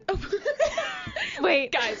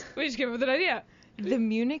 Wait. Guys, we just came up with an idea. The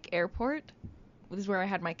Munich airport is where I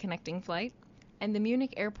had my connecting flight. And the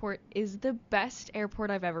Munich airport is the best airport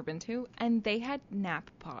I've ever been to. And they had nap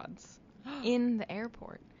pods in the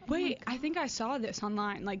airport. Wait, I think I saw this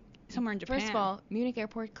online, like somewhere in Japan. First of all, Munich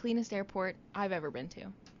airport, cleanest airport I've ever been to.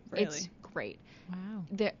 Really? It's great.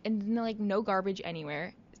 Wow. And like no garbage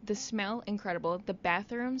anywhere. The smell, incredible. The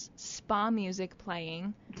bathrooms, spa music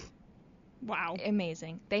playing. Wow.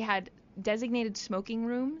 Amazing. They had designated smoking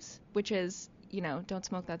rooms, which is, you know, don't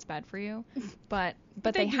smoke, that's bad for you. But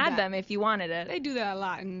They they do had that. them if you wanted it. They do that a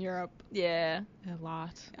lot in Europe. Yeah. A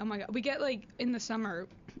lot. Oh my God. We get like in the summer,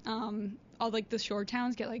 all like the shore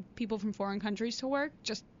towns get like people from foreign countries to work,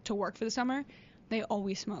 just to work for the summer. They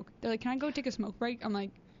always smoke. They're like, can I go take a smoke break? I'm like,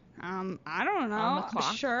 I don't know. On the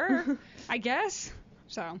clock. Sure. I guess.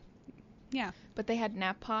 So, yeah. But they had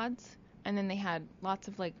nap pods, and then they had lots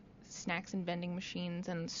of like snacks and vending machines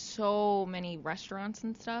and so many restaurants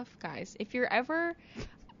and stuff. Guys, if you're ever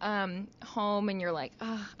home and you're like,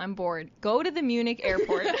 I'm bored, go to the Munich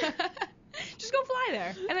airport. Just go fly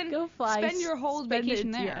there. And then Go fly. spend your whole spend vacation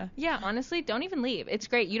it, there. yeah. Yeah, honestly, don't even leave. It's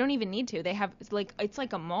great. You don't even need to. They have it's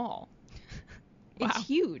like a mall. Wow. It's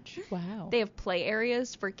huge. Wow. They have play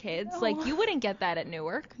areas for kids. Like you wouldn't get that at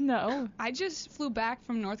Newark. No. I just flew back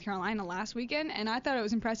from North Carolina last weekend, and I thought it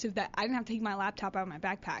was impressive that I didn't have to take my laptop out of my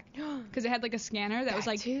backpack because it had like a scanner that was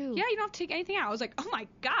like, too. yeah, you don't have to take anything out. I was like, oh my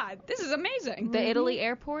God, this is amazing. The Italy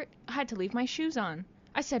airport, I had to leave my shoes on.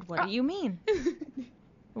 I said, what do you mean?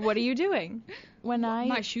 What are you doing? When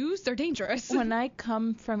My shoes, they're dangerous. when I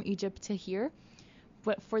come from Egypt to here,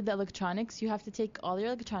 but for the electronics, you have to take all your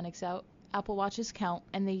electronics out. Apple Watches count,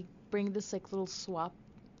 and they bring this like little swap,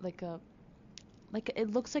 like it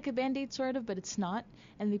looks like a Band-Aid sort of, but it's not.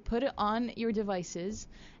 And they put it on your devices,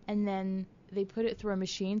 and then they put it through a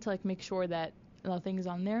machine to like make sure that nothing is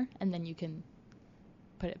on there, and then you can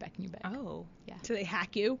put it back in your bag. Oh. Do they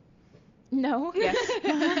hack you? No. Yes.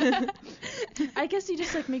 I guess you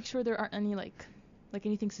just like make sure there aren't any like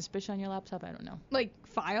anything suspicious on your laptop. I don't know. Like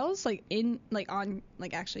files, like in, like on,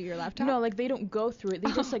 like actually your laptop? No, like they don't go through it.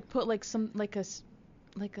 They just like put like some like a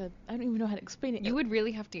I don't even know how to explain it. You would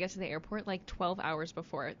really have to get to the airport like 12 hours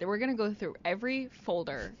before. We're going to go through every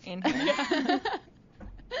folder in here.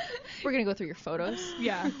 We're going to go through your photos.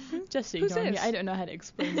 Yeah. Just so you Who's know me, this? I don't know how to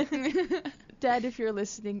explain it. Dad, if you're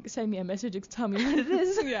listening, send me a message and tell me what it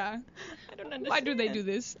is. Yeah. I don't understand. Why do they do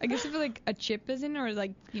this? I guess if like a chip is in, or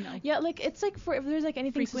like, you know. Yeah, like it's like for if there's like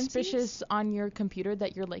anything Frequencies? suspicious on your computer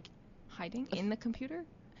that you're like Hiding in the computer?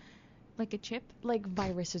 Like a chip? like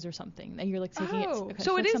viruses or something, and you're like taking it. Oh, Okay,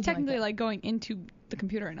 so it is something technically that. like going into the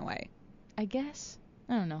computer in a way. I guess.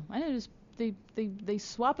 I don't know. I know just they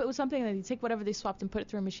swap it with something, and then they take whatever they swapped and put it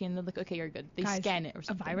through a machine, and they're like, okay, you're good. They Guys, scan it or A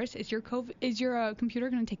something. virus? Is your computer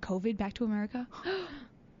going to take COVID back to America?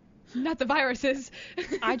 Not the viruses.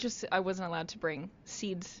 I wasn't allowed to bring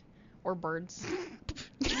seeds or birds.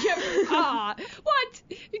 What?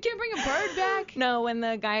 You can't bring a bird back? No, when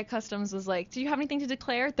the guy at customs was like, "Do you have anything to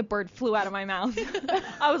declare?" The bird flew out of my mouth.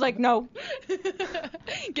 I was like, "No."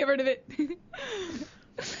 Get rid of it.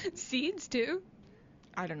 Seeds too?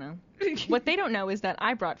 I don't know. What they don't know is that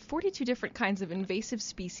I brought 42 different kinds of invasive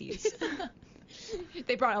species.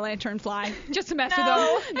 They brought a lanternfly just to mess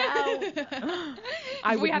No, with them. no.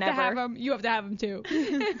 I We would have never. to have them. You have to have them too.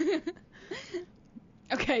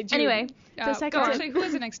 Okay, Jude. Anyway, the second go tip. actually, who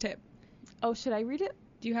has the next tip? Oh, should I read it?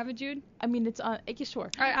 Do you have it, Jude? I mean, it's on. Yeah, sure.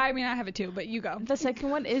 I mean, I have it too, but you go. The second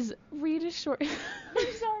one is read a short. I'm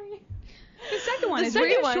sorry. The second one The is second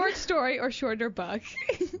read a one- short story or shorter book.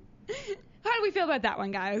 How do we feel about that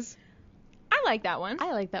one, guys? I like that one.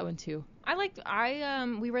 I like that one too.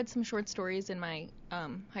 We read some short stories in my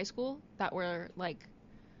high school that were like,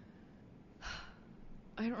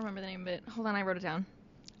 I don't remember the name of it. Hold on, I wrote it down.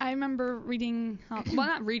 I remember reading, well,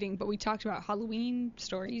 not reading, but we talked about Halloween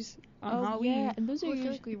stories on Halloween. yeah, and those are I feel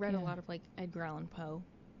usually, like we read yeah. a lot of like Edgar Allan Poe.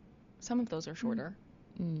 Some of those are shorter.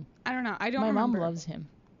 Mm. I don't know. I don't My remember. mom loves him.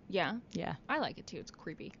 Yeah, Yeah. I like it too. It's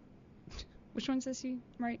creepy. Which one's this you?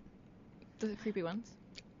 Right? The creepy ones.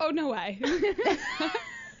 Oh, no way.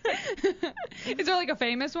 Is there like a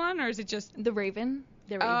famous one, or is it just... The Raven.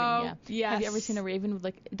 The Raven, Oh, yeah. yes. Have you ever seen a raven with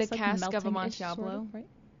like The it's like Cask of melting-ish, sort Amontillado? right?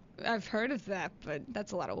 I've heard of that, but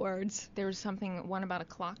that's a lot of words. There was one about a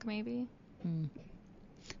clock maybe. Mm.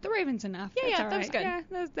 The Raven's enough. Yeah, That's yeah, all that was right.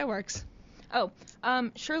 good. Yeah, that works. Oh,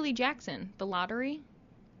 Shirley Jackson, The Lottery.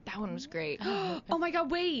 That one was great. Oh my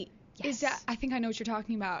god, wait. Yes. Is that... I think I know what you're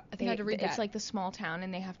talking about. I think I had to read that. It's like the small town,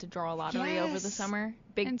 and they have to draw a lottery over the Yes. summer.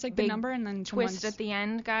 Big, and it's like big the number and then twist someone's... at the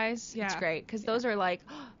end, guys. It's Yeah. great because those are like,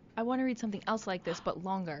 I want to read something else like this, but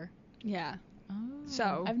longer. Yeah. Oh,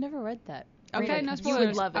 So- I've never read that. Okay, Read it. no You spoilers.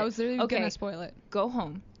 would love it. I was literally Okay. gonna spoil it. Go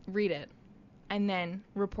home, read it, and then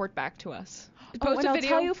report back to us. Oh, Post and a I'll video.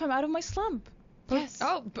 tell you if I'm out of my slump. Yes.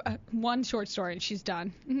 Oh, one short story and she's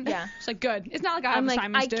done. Yeah. She's like, good. It's not like I have I'm like,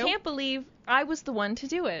 assignments I due. can't believe I was the one to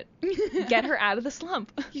do it. Get her out of the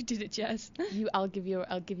slump. You did it, Jess. I'll give you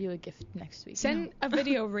a gift next week. Send a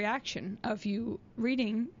video reaction of you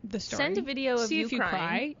reading the story. Send a video of See you if you crying.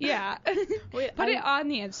 cry. Yeah. Wait, Put it on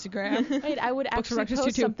the Instagram. Wait, I would Books for actually breakfast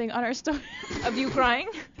post YouTube. something on our story. Of you crying?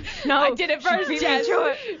 No. I did it first, Beat me Jess. to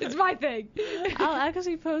it. It's my thing. I'll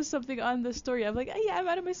actually post something on the story. I'm like, oh, yeah, I'm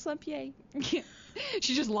out of my slump, yay.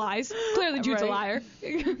 She just lies. Clearly, Jude's a Right.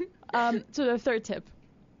 liar. So the third tip: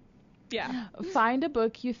 Yeah. find a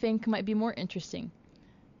book you think might be more interesting.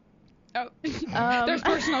 Oh. There's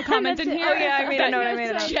personal comments in that's it. here. Oh, yeah, I made a note, I made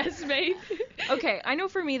a note. Jess made. Okay, I know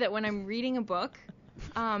for me that when I'm reading a book,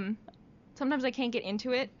 sometimes I can't get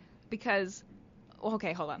into it because, well,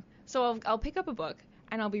 okay, hold on. So I'll pick up a book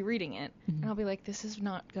and I'll be reading it and I'll be like, this is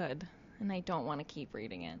not good, and I don't want to keep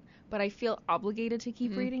reading it, but I feel obligated to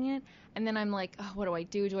keep reading it, and then I'm like, oh, what do I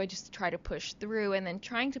do? Do I just try to push through? And then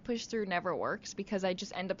trying to push through never works because I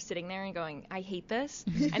just end up sitting there and going, I hate this,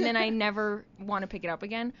 and then I never want to pick it up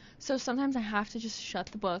again. So sometimes I have to just shut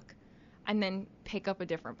the book and then pick up a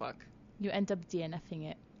different book. You end up DNFing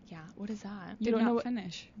it. Yeah, what is that? You Did don't not know what.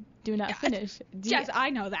 finish. Do not Yeah, finish. Jess, I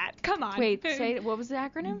know that. Come on. Wait, say it. What was the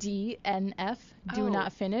acronym? DNF. Do Oh.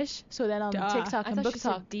 not finish. So then on Duh. TikTok I and thought book she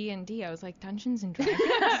talk. said D&D. I was like, Dungeons and Dragons?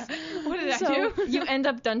 What did I So, do? You end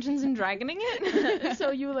up Dungeons and Dragoning it?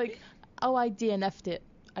 So you like, oh, I DNF'd it.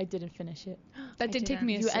 I didn't finish it. That did take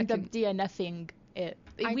me a You end second. up DNFing it.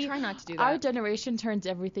 I try not to do Our that. generation turns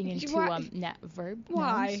everything into Why- verb.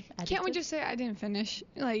 Why? nouns, Can't we adjectives. just say I didn't finish?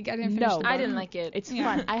 Like, I didn't finish No. the I book. didn't like it. It's Yeah.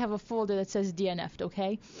 fun. I have a folder that says DNF'd.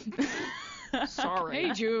 Okay. Sorry.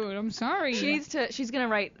 Hey, Jude, I'm sorry. She's gonna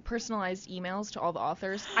write personalized emails to all the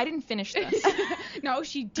authors. I didn't finish this. No,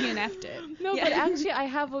 she DNF'd it. No, Yeah. but actually, I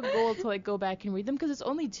have a goal to like go back and read them because it's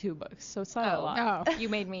only 2 books, so it's not a lot. Oh, You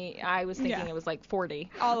made me. I was thinking Yeah. it was like 40.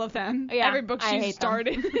 all of them. Yeah, Every book I she hate them.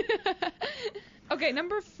 started. Okay,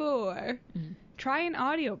 number 4. Mhm. Try an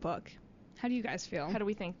audiobook. How do you guys feel? How do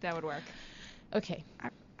we think that would work? Okay,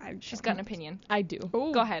 She's got an opinion. I do.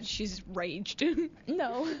 Ooh, Go ahead. She's raged.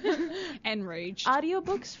 No. Enraged.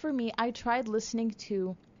 Audiobooks for me, I tried listening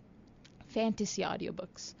to fantasy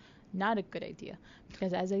audiobooks. Not a good idea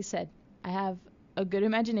because, as I said, I have a good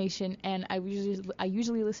imagination, and I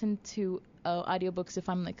usually listen to audiobooks if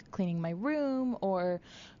I'm like cleaning my room or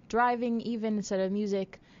driving even instead of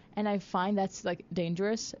music. And I find that's like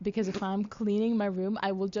dangerous because if I'm cleaning my room,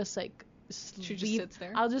 I will just like She just sits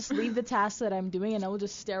there. I'll just leave the task that I'm doing and I will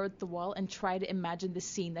just stare at the wall and try to imagine the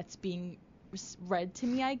scene that's being read to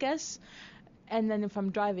me, I guess. And then if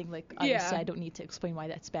I'm driving, like, obviously I don't need to explain why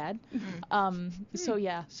that's bad. So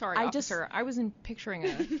yeah. Sorry, officer. I wasn't picturing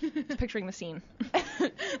the scene.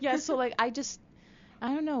 Yeah, so like I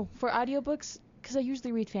don't know, for audiobooks, because I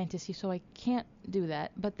usually read fantasy, so I can't do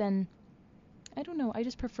that. But then, I don't know, I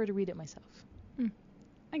just prefer to read it myself.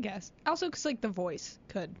 I guess. Also, because like the voice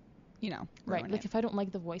could, Right, ruin like it. if I don't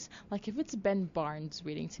like the voice, like if it's Ben Barnes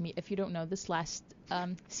reading to me, if you don't know, this last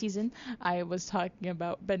season I was talking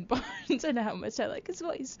about Ben Barnes and how much I like his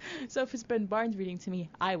voice. So if it's Ben Barnes reading to me,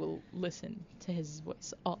 I will listen to his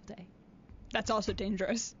voice all day. That's also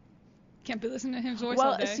dangerous. Can't be listening to his voice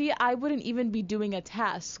all Well, day. see, I wouldn't even be doing a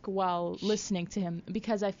task while listening to him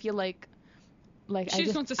because I feel like She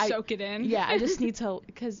just wants to soak it in. Yeah, I just need to,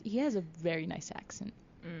 because he has a very nice accent.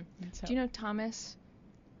 So. Do you know Thomas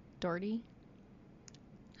Doherty?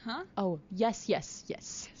 Huh? Oh, yes.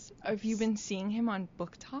 Have you been seeing him on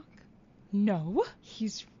Book Talk? No.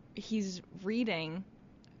 He's reading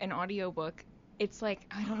an audiobook. It's like,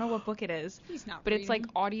 I don't know what book it is. He's not But it's like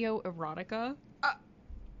reading. audio erotica.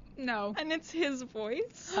 No. And it's his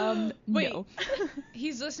voice. Wait. No.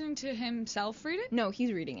 He's listening to himself read it? No,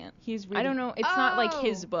 he's reading it. He's reading. I don't know. It's not like Oh.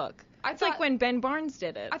 his book. I It's like when Ben Barnes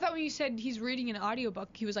did it. I thought when you said he's reading an audiobook,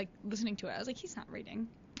 he was like listening to it. I was like, he's not reading.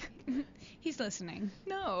 He's listening.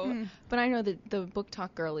 No. But I know that the Book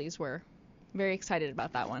Talk girlies were very excited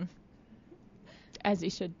about that one. As he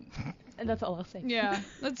should. And that's all I'll say. Yeah.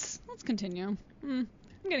 Let's continue. I'm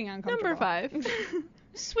getting uncomfortable. Number 5.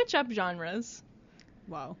 Switch up genres.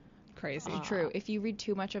 Wow. Crazy. True. If you read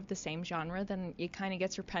too much of the same genre, then it kind of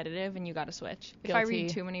gets repetitive and you got to switch. If I read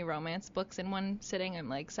Guilty. too many romance books in one sitting, I'm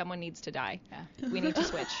like, someone needs to die. Yeah. We need to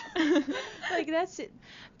switch. Like that's it.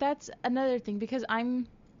 That's another thing because I'm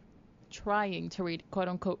trying to read, quote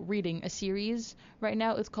unquote, reading a series right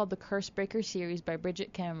now. It's called the Curse Breaker series by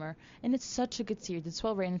Bridget Kammer, and it's such a good series. It's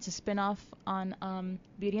well written. It's a spin-off on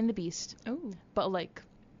Beauty and the Beast, Oh. but like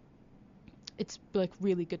it's like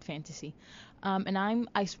really good fantasy. And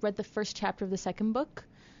I read the first chapter of the second book,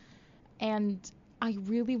 and I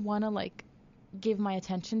really want to like give my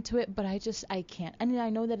attention to it, but I can't. And I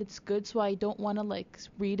know that it's good, so I don't want to like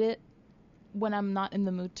read it when I'm not in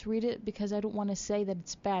the mood to read it because I don't want to say that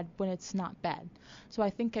it's bad when it's not bad. So I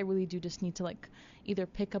think I really do just need to like either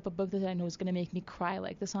pick up a book that I know is going to make me cry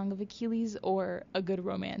like The Song of Achilles or a good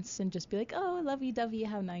romance and just be like, oh, lovey-dovey,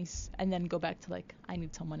 how nice. And then go back to like, I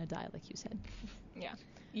need someone to die, like you said. Yeah.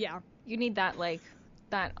 Yeah. You need that, like,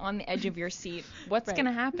 that on the edge of your seat. What's Right. going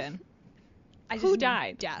to happen? I Who just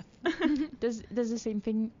died? Death. Does the same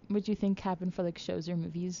thing, would you think, happen for like shows or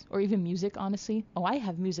movies or even music, honestly? Oh, I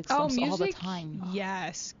have music slumps all the time.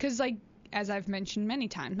 Yes. Because, like, as I've mentioned many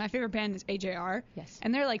times, my favorite band is AJR. Yes.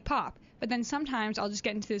 And they're like pop. But then sometimes I'll just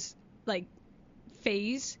get into this, like,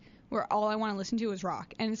 phase where all I want to listen to is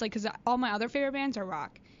rock. And it's like, because all my other favorite bands are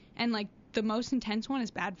rock. And, like, the most intense one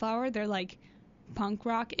is Bad Flower. They're, like, punk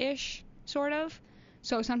rock-ish, sort of.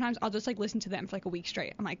 So sometimes I'll just, like, listen to them for, like, a week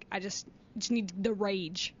straight. I'm like, I just need the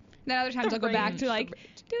rage. Then other times I'll go back to, like,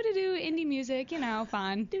 do-do-do, indie music,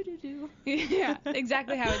 fun. Do-do-do. Yeah,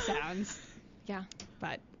 exactly how it sounds. Yeah.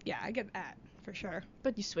 But, yeah, I get that, for sure.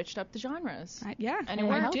 But you switched up the genres. Yeah. And it it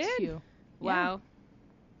worked. helps did. you. Wow.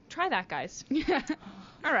 Try that, guys. Yeah.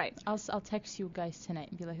 All right. I'll text you guys tonight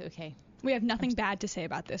and be like, okay, We have nothing bad to say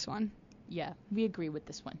about this one. yeah, we agree with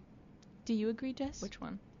this one. Do you agree, Jess? Which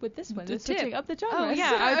one? With this one? The The switching tip. up the genres. Oh,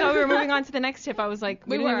 yeah. I thought we were moving on to the next tip. I was like,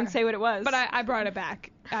 we We didn't were. even say what it was. But I brought it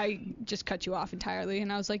back. I just cut you off entirely,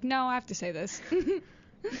 and I was like, no, I have to say this.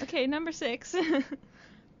 Okay, number 6.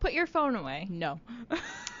 Put your phone away. No.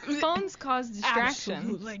 Phones cause distraction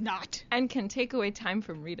Absolutely not. and can take away time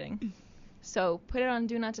from reading. So put it on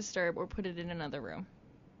Do Not Disturb or put it in another room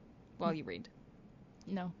while you read.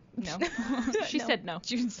 No. No. She No. said no.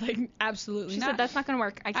 Jude's like, absolutely She not. said that's not going to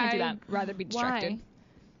work. I can't do that. I'd rather be distracted. Why?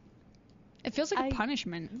 It feels like I- a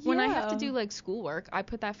punishment. When I have to Yeah. do like schoolwork, I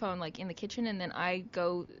put that phone like in the kitchen and then I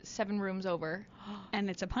go 7 rooms over. And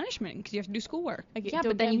it's a punishment because you have to do schoolwork. Okay, Yeah, don't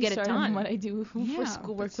but then get you me get it started on done. What I do Yeah, for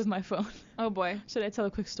schoolwork with my phone. Oh boy. Should I tell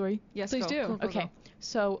a quick story? Yes, Please go. do. Go, go, Okay, go.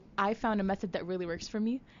 so I found a method that really works for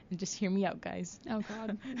me, and just hear me out, guys. Oh,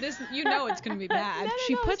 God. This, it's going to be bad. No,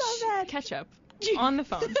 She no, puts it's not bad. ketchup on the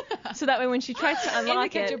phone. So that way when she tries to unlock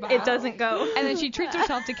it, ketchup it bottle. doesn't go. And then she treats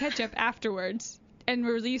herself to ketchup afterwards and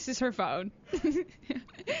releases her phone.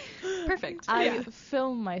 Perfect. I Yeah.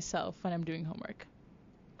 film myself when I'm doing homework.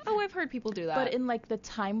 Oh, I've heard people do that. But in like the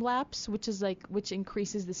time lapse, which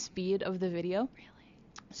increases the speed of the video. Really?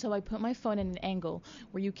 So I put my phone in an angle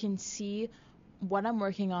where you can see what I'm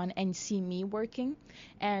working on and see me working,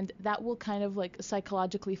 and that will kind of like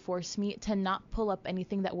psychologically force me to not pull up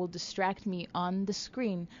anything that will distract me on the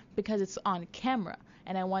screen because it's on camera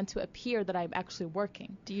and I want to appear that I'm actually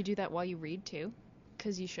working. Do you do that while you read too?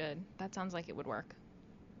 Because you should. That sounds like it would work.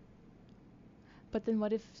 But then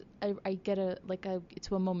what if I get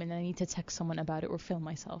to a moment and I need to text someone about it or film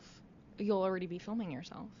myself? You'll already be filming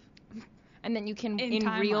yourself. And then you can In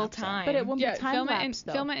time real lapse, time. But it won't be time lapse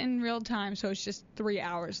though. Film it in real time, so it's just 3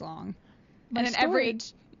 hours long. My and then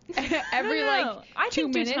storage. every like I 2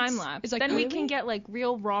 think minutes do time lapse. is like then we really? can get like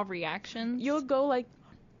real raw reactions. You'll go like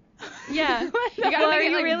Yeah. You gotta Well, make are it,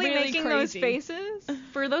 you like, really really making those crazy. faces?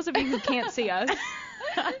 For those of you who can't see us,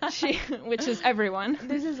 which is everyone.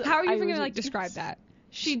 this is How are you I even was- gonna like describe that?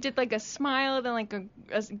 She did like a smile, then like a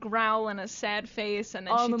growl and a sad face, and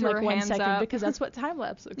then all she in threw like her 1 hands second up. because that's what time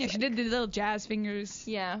lapse looks Yeah, like. she did the little jazz fingers.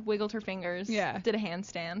 Yeah, wiggled her fingers. Yeah. Did a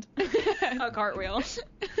handstand. A cartwheel.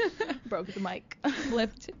 Broke the mic.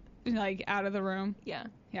 Flipped like out of the room. Yeah.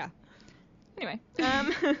 Yeah. Anyway.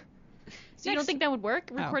 So you don't think that would work?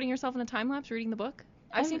 Oh. Recording yourself in a time lapse, reading the book?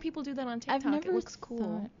 I've seen people do that on TikTok. I've never It looks cool.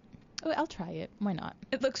 thought- Oh, I'll try it. Why not?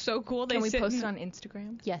 It looks so cool. They Can we sit post in, it on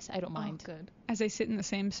Instagram? Yes, I don't mind. Oh, good. as they sit in the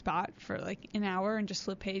same spot for like an hour and just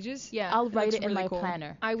flip pages. Yeah. I'll write looks it in really my cool.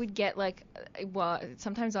 planner. I would get like, well,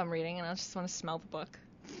 sometimes I'm reading and I just want to smell the book.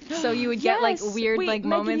 So you would get like Yes! weird Wait, like Megan,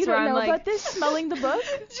 moments you where don't I'm know like, about this smelling the book?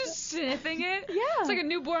 Just sniffing it. Yeah. It's like a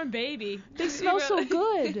newborn baby. They smell so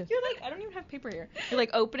good. you're like, I don't even have paper here. You're like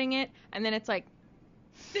opening it and then it's like,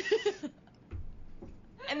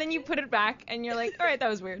 and then you put it back and you're like, all right, that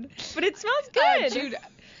was weird, but it smells good.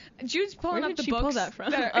 Jude's pulling Where up did the she pull books that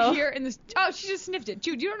from? that are Oh. here in this. Oh, she just sniffed it.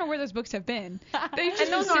 Jude, you don't know where those books have been. They just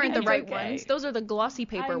And those been aren't the sitting right here. okay. ones. Those are the glossy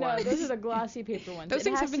paper ones. Those are the glossy paper ones. Those It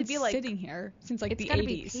things has have been to be like sitting here since like It's the gotta 80s.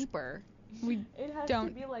 be paper. We it has don't.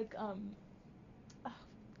 to be like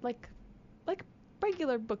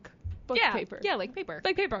regular book Yeah, paper. Yeah, like paper.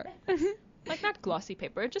 like paper. Like not glossy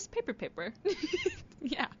paper, just paper.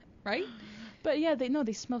 Yeah, right? But yeah,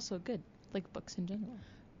 they smell so good. Like books in general.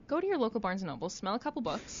 Go to your local Barnes & Noble, smell a couple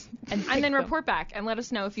books, And and pick then them. report back and let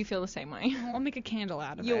us know if you feel the same way. I'll make a candle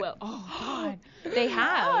out of it. You will. Oh God, they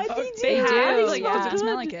have. Oh, they They do. have? do, Like, yeah. does it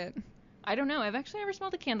smell like it? I don't know. I've actually never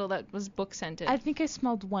smelled a candle that was book scented. I think I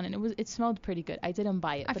smelled one and it smelled pretty good. I didn't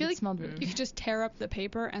buy it, I but feel it like smelled really you good. could just tear up the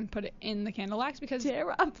paper and put it in the candle wax because.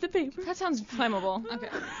 Tear up the paper. That sounds flammable. Okay.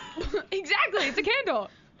 Exactly, it's a candle.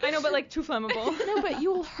 I know, but like too flammable. No, but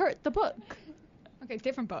you will hurt the book. Okay,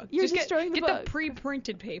 different book. You're just destroying the get book. the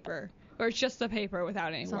pre-printed paper, or it's just the paper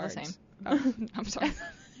without any It's not words. the same. Oh, I'm sorry.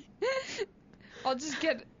 I'll just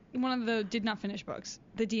get one of the did not finish books,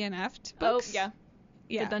 the DNF'd books. Oh yeah,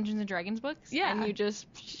 yeah, the Dungeons and Dragons books. Yeah. and you just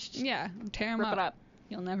yeah. Tear them rip up. it up.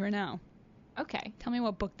 You'll never know. Okay. Tell me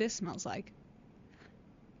what book this smells like.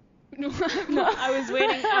 No, I was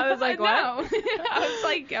waiting. I was like, what? No. I was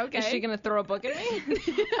like, okay. Is she gonna throw a book at me?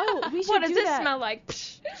 Oh, we should What does do this that. smell like?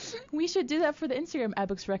 We should do that for the Instagram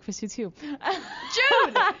Abbott's Breakfast too.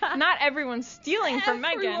 Jude, not everyone's stealing from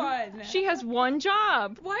Megan. Everyone. She has one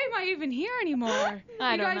job. Why am I even here anymore?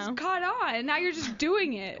 I you don't guys know. caught on, and now you're just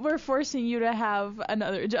doing it. We're forcing you to have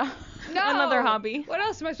another job. No. Another hobby. What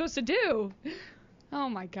else am I supposed to do? Oh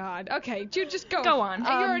my God. Okay, Jude, just go. Go on.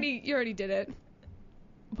 You already did it.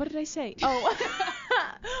 What did I say?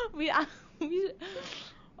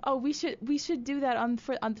 Oh, we should do that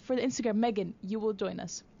for the Instagram. Megan, you will join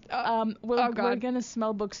us. We're God. we're gonna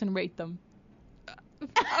smell books and rate them.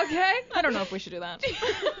 Okay. I don't know if we should do that.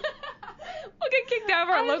 We'll get kicked out of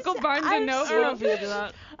our local Barnes and I don't know Noble. if we should do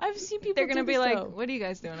that. I've seen people. They're gonna do be this, like, though. "What are you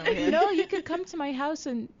guys doing over here?" No, you could come to my house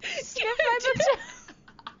and sniff my books.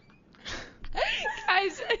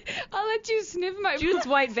 Guys, I'll let you sniff my Jude's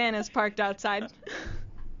white van is parked outside.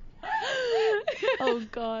 Oh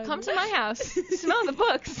God. Come to my house. Smell the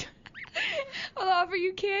books. I'll offer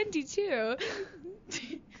you candy too.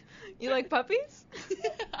 You like puppies?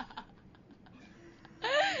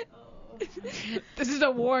 This is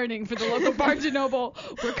a warning for the local Barnes and Noble.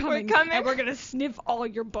 We're coming, coming. and we're gonna sniff all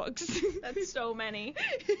your books. That's so many.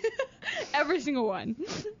 Every single one.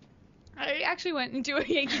 I actually went into a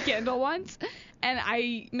Yankee Candle once, and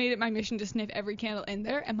I made it my mission to sniff every candle in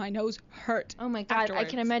there, and my nose hurt. Oh my God, I afterwards.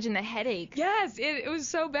 can imagine the headache. Yes, it was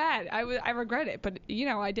so bad. I regret it, but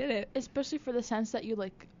I did it. Especially for the scents that you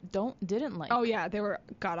didn't like. Oh yeah, they were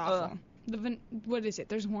god awful. What is it?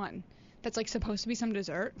 There's one that's like supposed to be some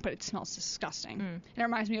dessert, but it smells disgusting. Mm. It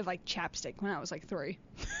reminds me of like chapstick when I was like 3.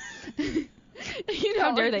 You know,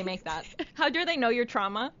 How dare they make that? How dare they know your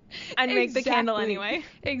trauma and make the candle anyway?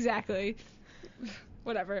 Exactly.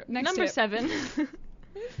 Whatever. Next Number tip. 7.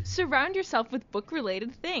 Surround yourself with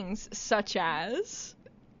book-related things, such as...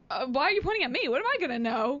 Why are you pointing at me? What am I gonna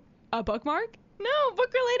know? A bookmark? No,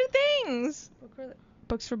 book-related things.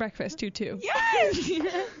 Books for breakfast, 2-2.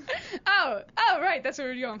 Yes! Oh, right. That's what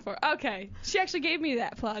we're going for. Okay. She actually gave me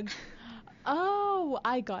that plug. Oh,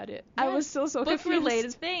 I got it. I was still so confused.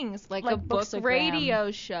 Book-related things, like a book Bookstagram.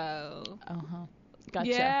 radio show. Uh-huh. Gotcha.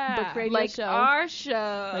 Yeah. Book radio Like show. our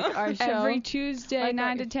show. Like our show. Every Tuesday, Like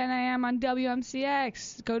 9 to 10 a.m. on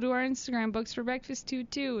WMCX. Go to our Instagram, Books for Breakfast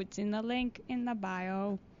 22. It's in the link in the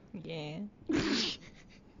bio. Yeah.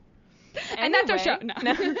 And that's our show.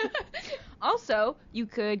 No. Also, you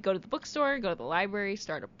could go to the bookstore, go to the library,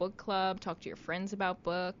 start a book club, talk to your friends about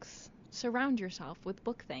books. Surround yourself with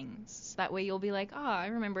book things. That way you'll be like, I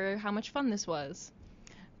remember how much fun this was.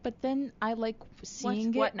 But then I like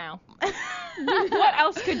seeing What it. now? What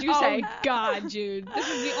else could you say? Oh, God, Jude.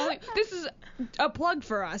 This is a plug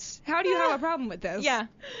for us. How do you have a problem with this? Yeah.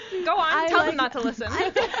 Go on. Tell them not to listen.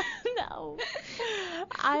 No.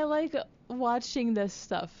 I like watching this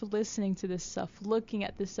stuff, listening to this stuff, looking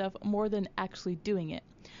at this stuff more than actually doing it.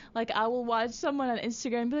 Like, I will watch someone on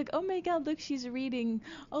Instagram and be like, oh my god, look, she's reading.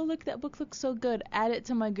 Oh, look, that book looks so good. Add it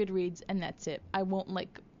to my Goodreads, and that's it. I won't,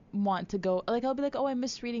 like, want to go. Like, I'll be like, oh, I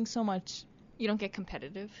miss reading so much. You don't get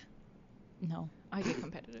competitive? No. I get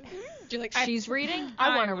competitive. You're like, She's reading,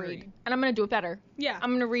 I want to read. And I'm going to do it better. Yeah. I'm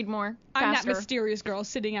going to read more, I'm faster. that mysterious girl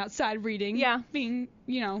sitting outside reading. Yeah. Being,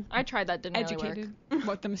 I tried that, didn't educated. really work.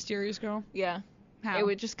 What, the mysterious girl? Yeah. How? It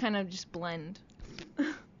would just kind of just blend.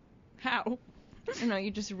 How? You know, you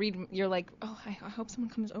just read, you're like, oh, I hope someone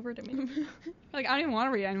comes over to me. Like, I don't even want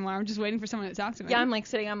to read anymore. I'm just waiting for someone to talk to me. Yeah, I'm like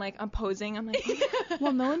sitting, I'm posing, I'm like,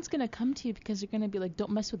 Well, no one's going to come to you because they're going to be like,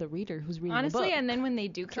 don't mess with a reader who's reading honestly, a book. and then when they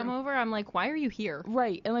do come over, I'm like, why are you here?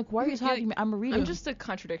 Right. And like, why are you talking to me? I'm a reader. I'm just a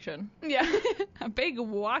contradiction. Yeah. A big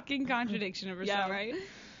walking contradiction of herself, Yeah.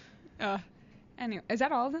 right? Anyway, is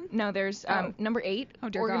that all of them? No, there's number 8, Oh,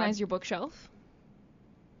 dear organize God. your bookshelf.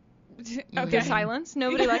 Okay. The silence.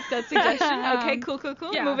 Nobody liked that suggestion. Okay,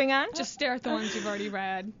 cool. Yeah. Moving on. Just stare at the ones you've already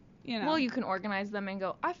read. Well, you can organize them and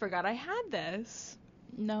go, I forgot I had this.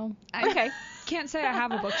 No. Okay. Can't say I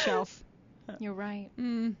have a bookshelf. You're right.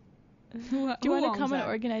 Mm. Do you want to come and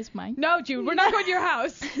organize mine? No, Jude, we're not going to your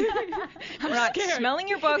house. We're not scared. smelling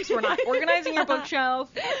your books. We're not organizing your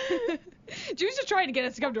bookshelf. Jude's just trying to get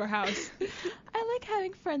us to come to our house. I like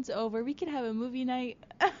having friends over. We could have a movie night.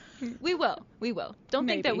 We will. Don't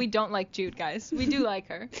think that Maybe. we don't like Jude, guys. We do like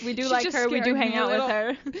her. We do She's like just her. We do scaring hang me a out with little.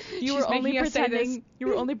 her. You She's were only making us say this. pretending. You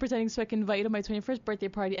were only pretending so I can invite you to my 21st birthday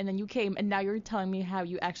party, and then you came, and now you're telling me how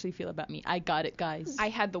you actually feel about me. I got it, guys. I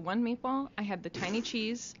had the one meatball. I had the tiny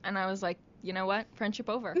cheese, and I was like, you know what? Friendship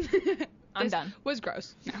over. I'm This done. was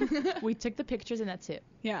gross. No. We took the pictures, and that's it.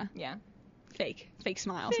 Yeah. Yeah. Fake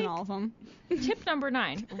smiles in all of them. Tip number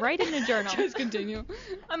 9: write in a journal. Just continue.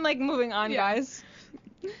 I'm like moving on, Yeah. guys.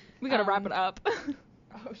 We gotta wrap it up.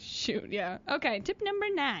 Oh, shoot, yeah. Okay, tip number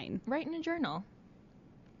 9. Write in a journal.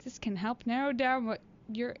 This can help narrow down what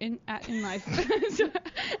you're in life. So,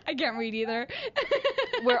 I can't read either.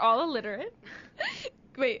 We're all illiterate.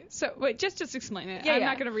 Wait, just explain it. Yeah, I'm yeah.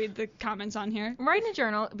 not going to read the comments on here. Write in a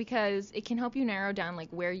journal because it can help you narrow down like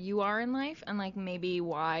where you are in life and like maybe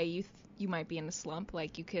why you might be in a slump.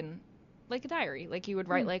 Like you can, like a diary. Like you would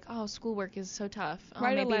write like, oh, schoolwork is so tough. Oh,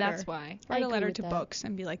 Write a maybe letter. that's why. Write a agree letter with to that. books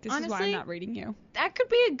and be like, this is why I'm Honestly, not reading you. That could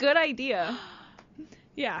be a good idea.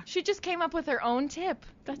 Yeah. She just came up with her own tip.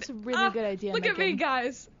 That's a really good idea, Look at me, Megan.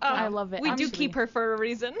 guys. I love it. We do actually. keep her for a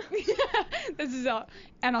reason. This is all.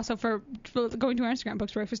 And also for going to our Instagram,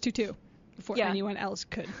 Books for Breakfast 22, before Yeah. anyone else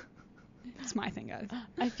could. It's my thing, guys.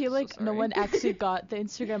 I feel like no sorry. one actually got the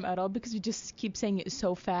Instagram at all because we just keep saying it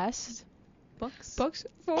so fast. Books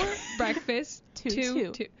for Breakfast Two.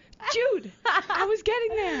 2. Jude! I was getting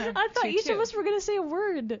there. I thought each 2. of us were gonna say a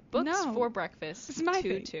word. Books No. for breakfast. It's my 2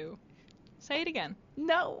 thing. 2. Say it again.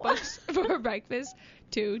 No. Books for Breakfast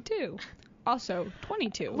 2. Also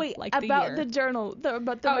 22. Wait, like the about year. the journal.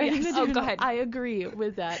 About the Oh, writing yes. the Oh, journal. go ahead. I agree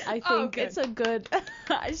with that. I Oh, think good. it's a good.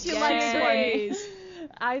 She Yes. likes one. Praise.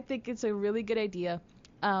 I think it's a really good idea.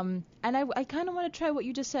 And I kind of want to try what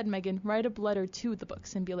you just said, Megan. Write a letter to the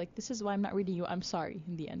books and be like, this is why I'm not reading you. I'm sorry.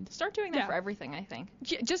 In the end. Start doing that Yeah. for everything, I think.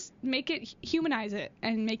 Just make it, humanize it,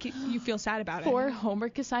 and make it you feel sad about For it.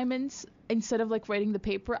 homework assignments, instead of like writing the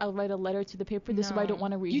paper, I'll write a letter to the paper. This is why I don't No.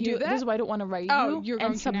 want to read You do that? This is why I don't want to write Oh, you. you're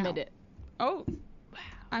going and to now. submit it. Oh.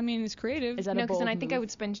 I mean, it's creative. Is that No, a because bold then I think I move?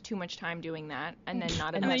 would spend too much time doing that and then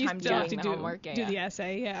not and enough then you time still have doing to the homework. do the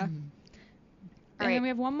essay, yeah. And right. then we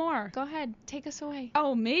have one more. Go ahead. Take us away.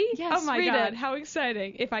 Oh, me? Yes, Oh my read God, it. how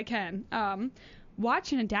exciting! If I can,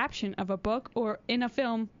 watch an adaptation of a book or in a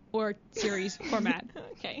film or series format.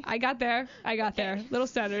 Okay. I got there. Little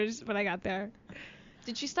stutters, but I got there.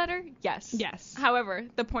 Did she stutter? Yes. Yes. However,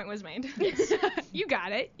 the point was made. You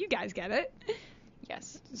got it. You guys get it.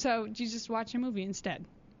 Yes. So you just watch a movie instead.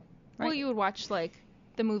 Right? Well, you would watch, like,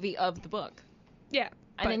 the movie of the book. Yeah.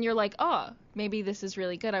 And then you're like, oh, maybe this is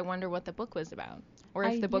really good. I wonder what the book was about. Or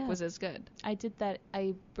if the book was as good. I did that.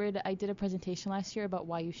 I did a presentation last year about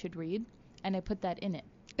why you should read, and I put that in it.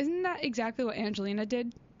 Isn't that exactly what Angelina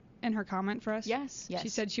did in her comment for us? Yes. She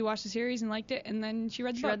said she watched the series and liked it, and then she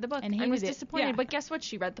read the book. And hated was it. disappointed. Yeah. But guess what?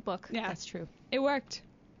 She read the book. Yeah. That's true. It worked.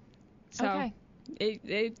 So Okay.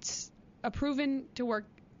 It's a proven to work.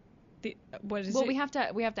 What is Well, it? we have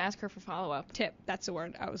to ask her for follow-up. Tip. That's the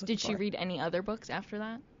word I was looking Did she for. read any other books after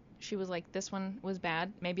that? She was like, this one was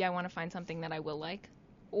bad. Maybe I want to find something that I will like.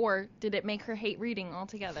 Or did it make her hate reading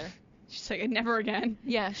altogether? She's like, never again.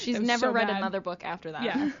 Yeah, she's It was never so read bad. another book after that.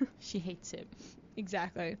 Yeah. She hates it.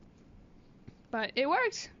 Exactly. But it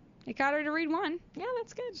worked. It got her to read one. Yeah,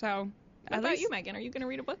 that's good. So What about you, Megan? Are you going to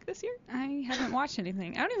read a book this year? I haven't watched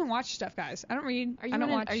anything. I don't even watch stuff, guys. I don't read. Are you I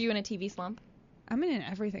don't watch. Are you in a TV slump? I'm in an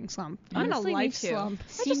everything slump. Honestly, I'm me in a life too. slump.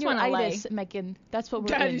 I just wanna Senioritis, Megan. That's what we're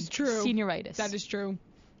That in. is true. Senioritis. That is true.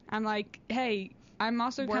 I'm like, hey, I'm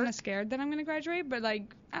also kind Work. of scared that I'm going to graduate, but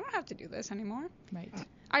like, I don't have to do this anymore. right.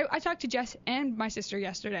 I talked to Jess and my sister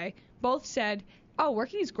yesterday. Both said, oh,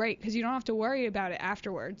 working is great because you don't have to worry about it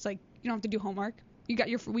afterwards. Like, you don't have to do homework. You got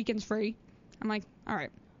your weekends free. I'm like, all right,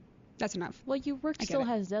 that's enough. Well, your work I get still it.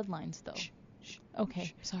 has deadlines, though.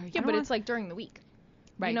 Okay. Sorry. Yeah, don't but wanna- it's like during the week.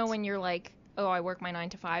 Right. You know when you're like, oh, I work my 9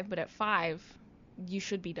 to 5, but at 5, you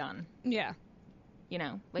should be done. Yeah. You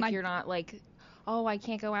know? Like, you're not like, oh, I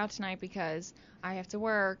can't go out tonight because I have to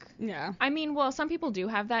work. Yeah. I mean, well, some people do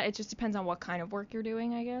have that. It just depends on what kind of work you're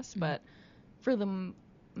doing, I guess. But for the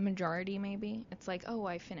majority, maybe, it's like, oh,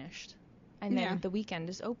 I finished. And then Yeah. the weekend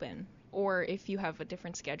is open. Or if you have a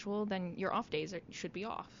different schedule, then your off days should be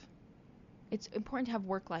off. It's important to have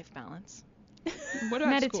work-life balance. What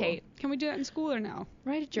about Meditate. School? Can we do that in school or no?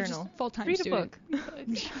 Write a journal. Full-time Read student. a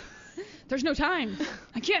book. There's no time.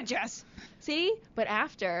 I can't, Jess. See? But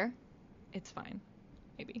after, it's fine.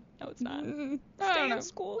 Maybe. No, it's not. I don't Stay know. in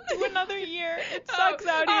school. Do another year. It Oh, sucks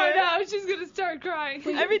out oh, here. no, she's gonna start crying.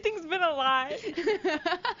 Everything's been a lie.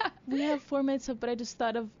 We have 4 minutes up, but I just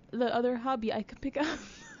thought of the other hobby I could pick up.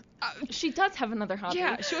 She does have another hobby.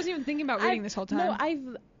 Yeah, she wasn't even thinking about reading this whole time.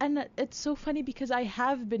 No, and it's so funny because I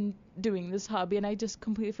have been doing this hobby and I just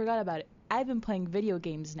completely forgot about it. I've been playing video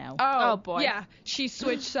games now. Oh, boy. Yeah, she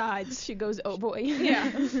switched sides. She goes, oh boy. Yeah.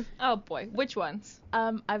 Oh, boy. Which ones?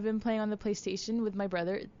 I've been playing on the PlayStation with my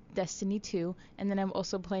brother, Destiny 2, and then I'm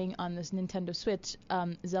also playing on this Nintendo Switch,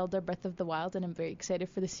 Zelda Breath of the Wild, and I'm very excited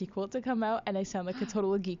for the sequel to come out, and I sound like a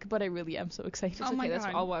total geek, but I really am so excited. Oh my Okay, that's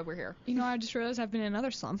God. all why we're here. You know, I just realized I've been in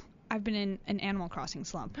another slump. I've been in an Animal Crossing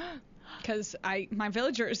slump. Because my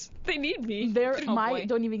villagers, they need me. Oh, boy.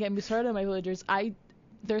 Don't even get me started on my villagers.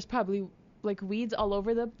 There's probably like weeds all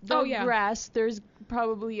over the grass. There's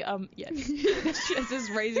probably yes. Jess is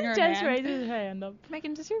raising her Jess hand. raises her hand up.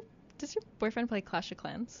 Megan, does your boyfriend play Clash of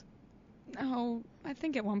Clans? Oh, I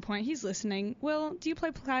think at one point he's listening. Will, do you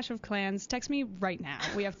play Clash of Clans? Text me right now.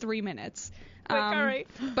 We have 3 minutes. All right.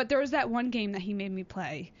 But there was that one game that he made me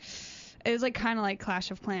play. It was like kind of like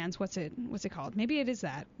Clash of Clans. What's it called? Maybe it is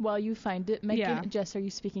that. While you find it, Megan, Yeah. Jess, are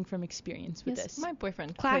you speaking from experience with Yes, this? my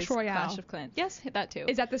boyfriend Clash plays Royale. Clash of Clans. Yes, that too.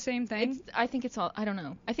 Is that the same thing? I think it's all. I don't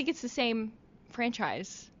know. I think it's the same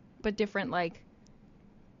franchise, but different like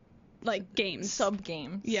games. sub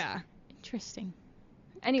games. Yeah. Interesting.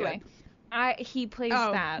 Anyway, he plays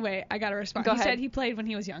Oh, that. wait. I got to respond. Go He ahead. said he played when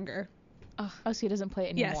he was younger. Oh, so he doesn't play it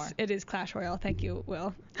anymore. Yes, it is Clash Royale. Thank you,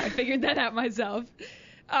 Will. I figured that out myself.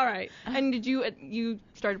 All right. And did you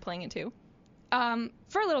started playing it too?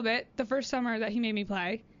 For a little bit, the first summer that he made me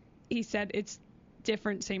play, he said it's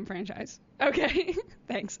different, same franchise. Okay,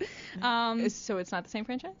 thanks. So it's not the same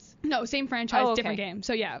franchise? No, same franchise, Oh, okay. different game.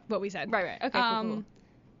 So yeah, what we said. Right. Okay. Cool.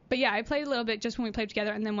 But yeah, I played a little bit just when we played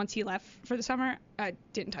together, and then once he left for the summer, I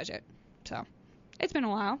didn't touch it. So it's been a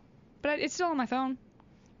while, but it's still on my phone.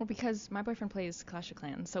 Well, because my boyfriend plays Clash of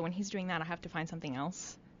Clans, so when he's doing that, I have to find something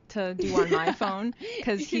else to do on my phone,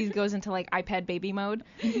 because he goes into like iPad baby mode,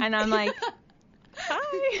 and I'm like,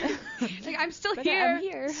 hi. Like I'm still But here. I'm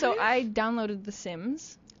here. So I downloaded The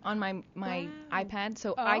Sims on my Wow. iPad,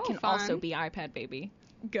 so I Oh, can fun. also be iPad baby.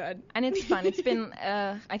 Good. And it's fun. It's been,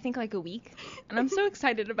 I think, like a week. And I'm so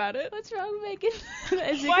excited about it. What's wrong, Megan? Why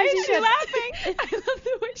is she laughing? I love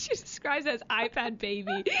the way she describes it as iPad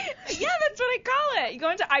baby. Yeah, that's what I call it. You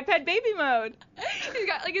go into iPad baby mode. He's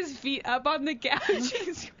got like his feet up on the couch.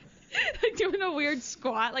 He's like doing a weird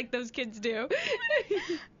squat like those kids do.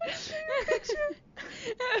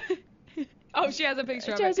 Oh, she has a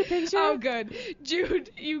picture of it. She has a picture? Oh, good. Jude,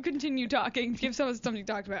 you continue talking. Give someone something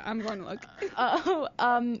to talk about. I'm going to look. I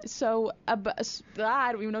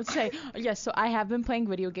don't even know what to say. Yes, so I have been playing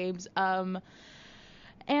video games. And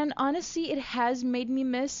honestly, it has made me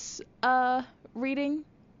miss reading.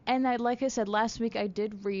 And like I said, last week I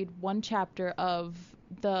did read one chapter of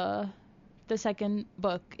the second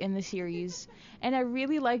book in the series, and I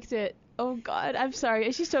really liked it. Oh God, I'm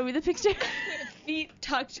sorry. She showed me the picture. Feet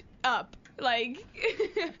tucked up. Like,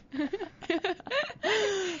 he's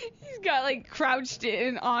got like crouched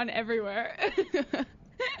in on everywhere.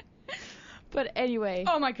 But anyway.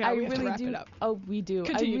 Oh my God, I we have really to wrap do. it up. Oh, we do.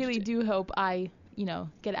 Continue I really do hope I,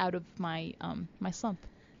 get out of my my slump.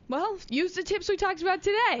 Well, use the tips we talked about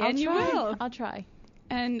today, and you will. I'll try.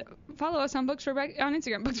 And follow us on on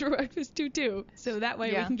Instagram, Books for Breakfast 22. So that way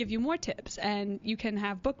we can give you more tips, and you can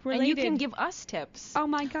have book related. And you can give us tips. Oh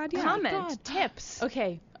my God, yeah. Comment, God. tips.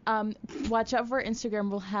 Okay. Watch out for our Instagram.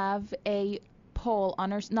 We'll have a poll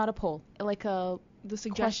on our, not a poll, like a The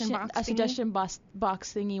suggestion question, box. a thingy. suggestion box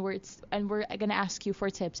thingy where we're gonna ask you for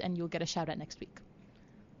tips, and you'll get a shout out next week,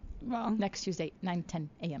 Well, next Tuesday, 9-10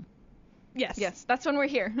 a.m. yes. Yes, that's when we're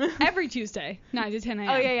here. Every Tuesday, 9 to 10 a.m.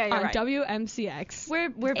 Oh, yeah, you're on right. WMCX.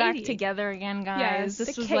 We're back 80. together again, guys. Yes,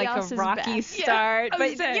 this the was like chaos a is rocky back. start, Yeah, I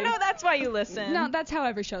was but saying. that's why you listen. No, that's how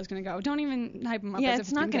every show's gonna go. Don't even hype them up. Yeah, as if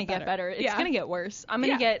it's not gonna get better. It's Yeah. gonna get worse. I'm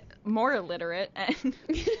gonna Yeah. get more illiterate. And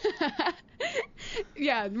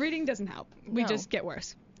Yeah, reading doesn't help. We No. just get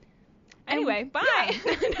worse. anyway, bye.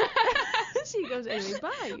 She goes, anyway,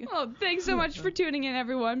 bye. Well, thanks so much for tuning in,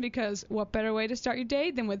 everyone, because what better way to start your day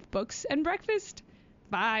than with books and breakfast?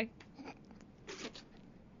 Bye.